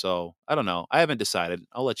 possibly. So I don't know. I haven't decided.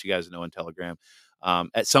 I'll let you guys know in Telegram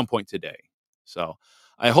at some point today. So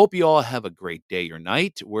I hope you all have a great day or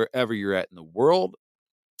night, wherever you're at in the world.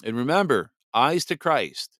 And remember, eyes to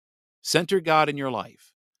Christ. Center God in your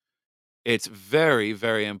life. It's very,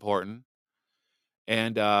 very important.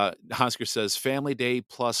 And Oscar says, family day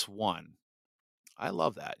 +1. I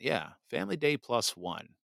love that. Yeah, family day +1.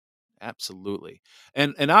 Absolutely.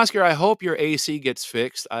 And Oscar, I hope your AC gets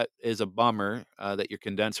fixed. Is a bummer that your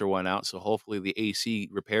condenser went out. So hopefully the AC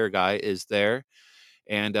repair guy is there.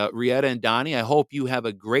 And Rietta and Donnie, I hope you have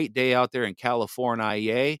a great day out there in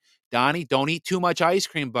California. Donnie, don't eat too much ice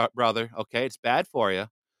cream, brother. Okay, it's bad for you.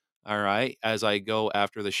 All right. As I go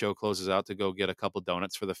after the show closes out to go get a couple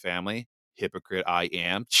donuts for the family. Hypocrite I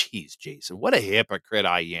am. Jeez, Jason, what a hypocrite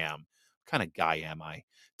I am. What kind of guy am I?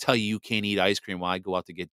 Tell you can't eat ice cream while I go out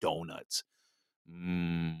to get donuts.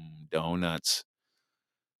 Donuts.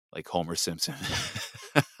 Like Homer Simpson.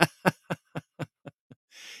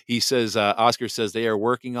 He says, Oscar says they are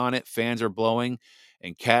working on it. Fans are blowing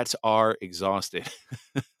and cats are exhausted.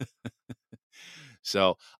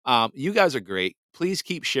 So you guys are great. Please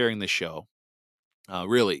keep sharing the show.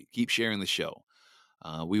 Really, keep sharing the show.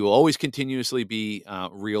 We will always continuously be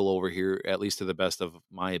real over here, at least to the best of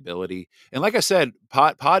my ability. And like I said,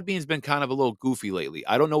 Podbean's been kind of a little goofy lately.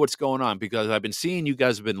 I don't know what's going on, because I've been seeing you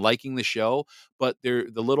guys have been liking the show, but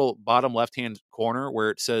the little bottom left-hand corner where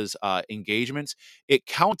it says engagements, it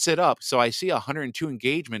counts it up. So I see 102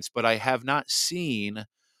 engagements, but I have not seen,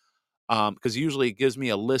 because usually it gives me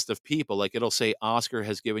a list of people. Like it'll say Oscar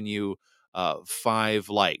has given you 5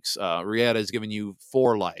 likes. Rietta has given you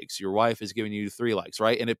 4 likes. Your wife has given you 3 likes,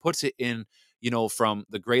 right? And it puts it in, from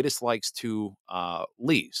the greatest likes to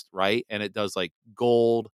least, right? And it does like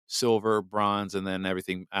gold, silver, bronze, and then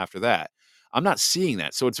everything after that. I'm not seeing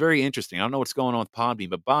that. So it's very interesting. I don't know what's going on with Podbean,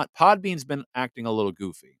 but Podbean's been acting a little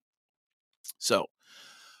goofy. So,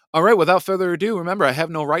 all right, without further ado, remember, I have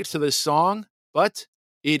no rights to this song, but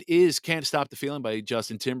it is Can't Stop the Feeling by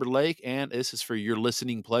Justin Timberlake, and this is for your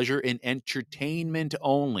listening pleasure and entertainment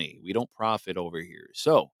only. We don't profit over here.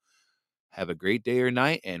 So have a great day or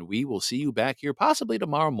night, and we will see you back here possibly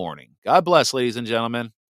tomorrow morning. God bless, ladies and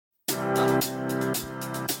gentlemen.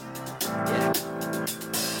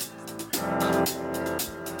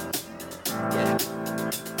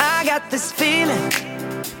 I got this feeling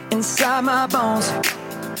inside my bones.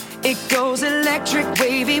 It goes electric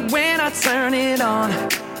wavy when I turn it on.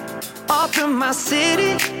 Off from my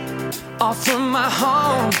city, off from my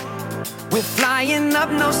home. We're flying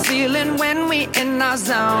up, no ceiling when we in our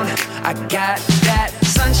zone. I got that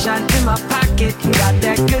sunshine in my pocket, got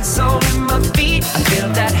that good soul in my feet. I feel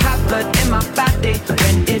that hot blood in my body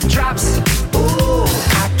when it drops. Ooh,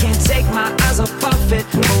 I can't take my eyes off of it,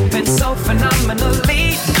 moving so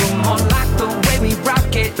phenomenally. You're more like the way we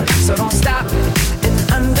rock it, so don't stop.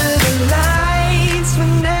 And under the lights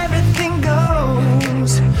when everything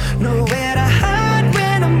goes, no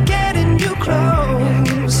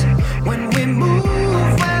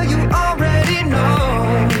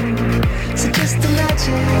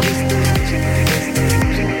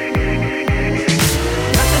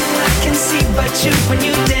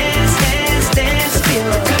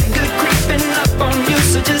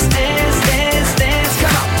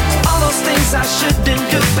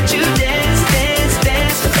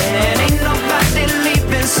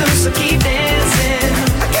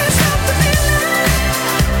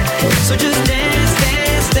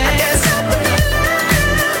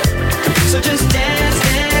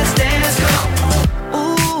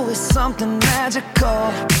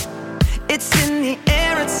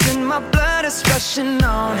just rushing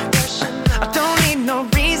on. I don't need no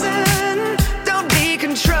reason, don't need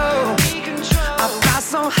control. I fly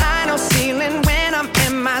so high, no ceiling when I'm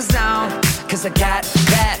in my zone. Cause I got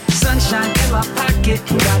that sunshine in my pocket,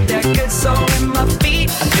 got that good soul in my feet.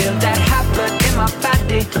 I feel that hot blood in my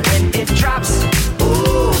body when it drops.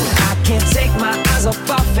 Ooh, I can't take my eyes off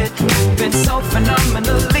of it, moving so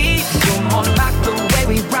phenomenally. You're more like the way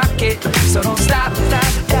we rock it, so don't stop, stop,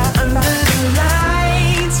 stop. Under the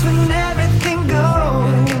lights when everything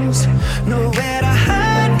goes, nowhere to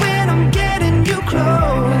hide when I'm getting you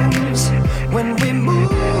close. When we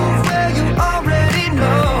move where you already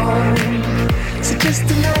know, so just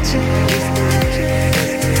imagine.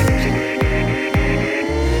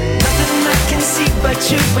 Nothing I can see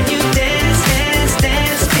but you when you dance, dance,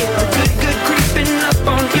 dance. Feel a good, good creeping up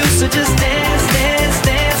on you, so just dance, dance,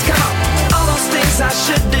 dance. Come on, all those things I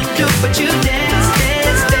shouldn't do, but you dance,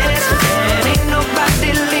 dance, dance. And ain't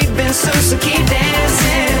nobody leaving soon, so keep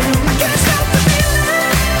dancing. I can't stop the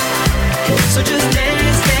feeling, so just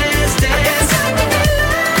dance, dance, dance.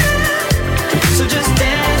 So just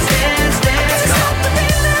dance, dance, dance. Stop the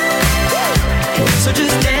feeling. So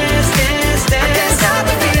just dance, dance, dance. I can't stop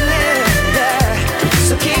the feeling, yeah.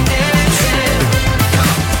 So keep dancing.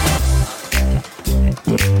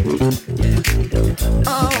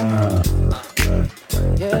 Oh,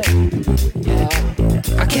 yeah,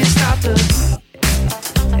 yeah. I can't stop the.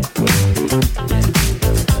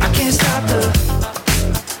 I can't stop the.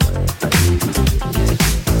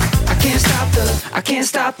 I can't stop the. I can't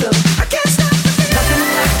stop the. I can't stop the. Nothing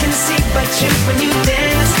I can see but you when you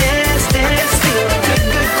dance, dance, dance. Feel good,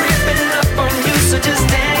 good creeping up on you, so just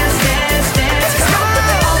dance, dance, dance.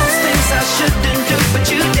 All those things I shouldn't do, but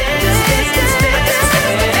you dance, dance, dance.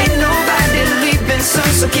 Ain't nobody leaving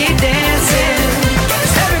soon, so keep dancing.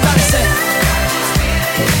 Everybody say.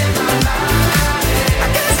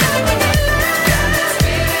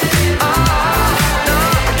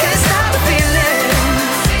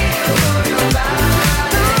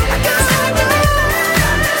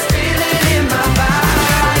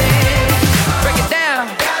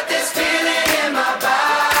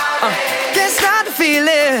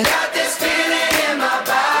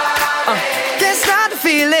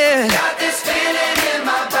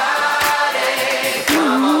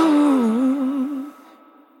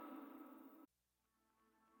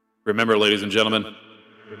 Remember, ladies and gentlemen,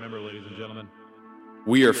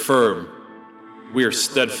 we are firm, we are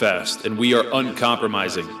steadfast, and we are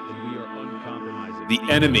uncompromising. The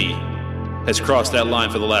enemy has crossed that line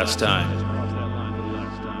for the last time.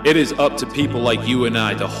 It is up to people like you and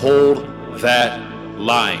I to hold that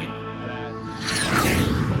line.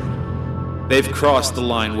 They've crossed the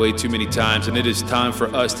line way too many times, and it is time for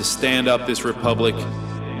us to stand up this republic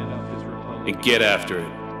and get after it.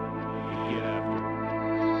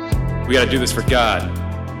 We gotta do this for God.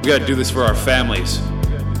 We gotta do this for our families.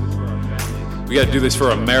 We gotta do this for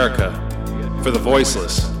America, for the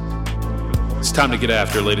voiceless. It's time to get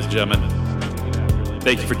after it, ladies and gentlemen.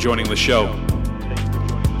 Thank you for joining the show.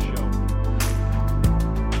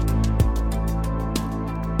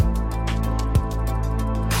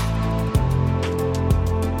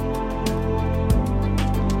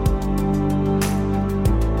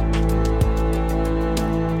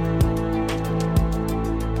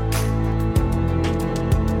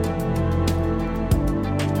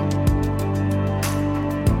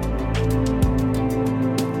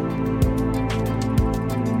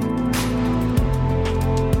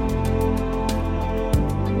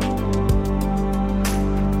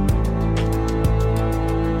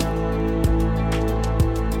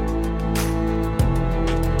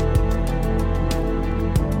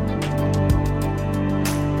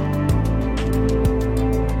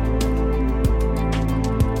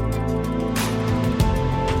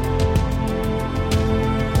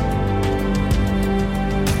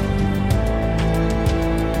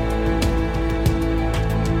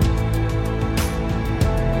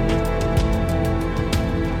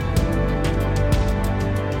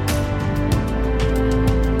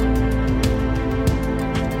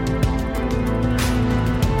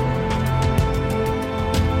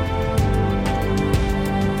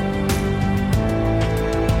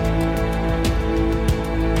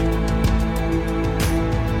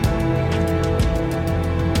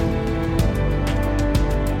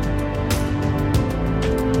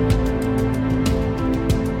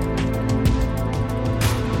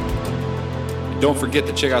 Don't forget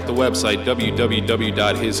to check out the website,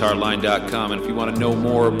 www.hishardline.com. And if you want to know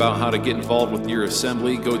more about how to get involved with your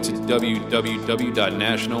assembly, go to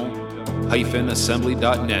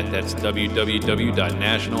www.national-assembly.net. That's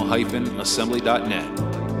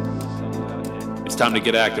www.national-assembly.net. It's time to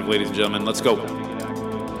get active, ladies and gentlemen. Let's go.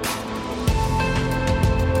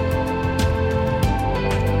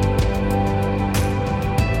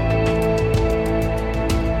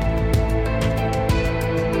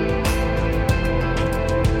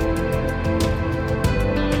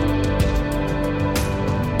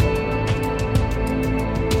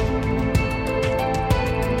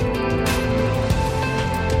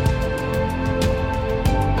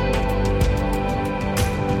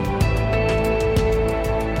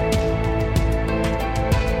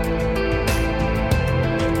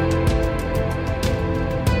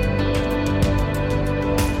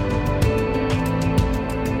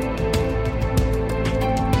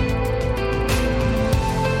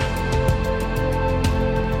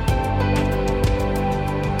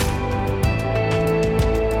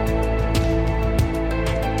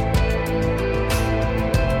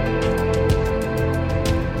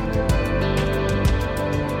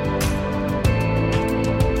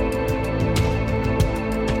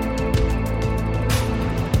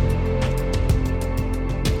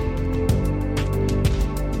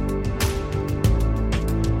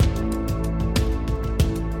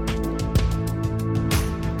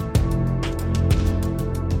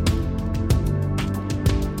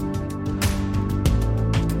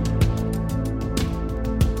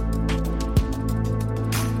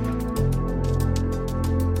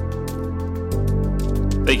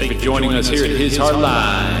 Thank you for joining us here at His Hard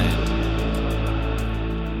Line.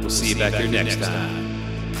 We'll see you back here next time.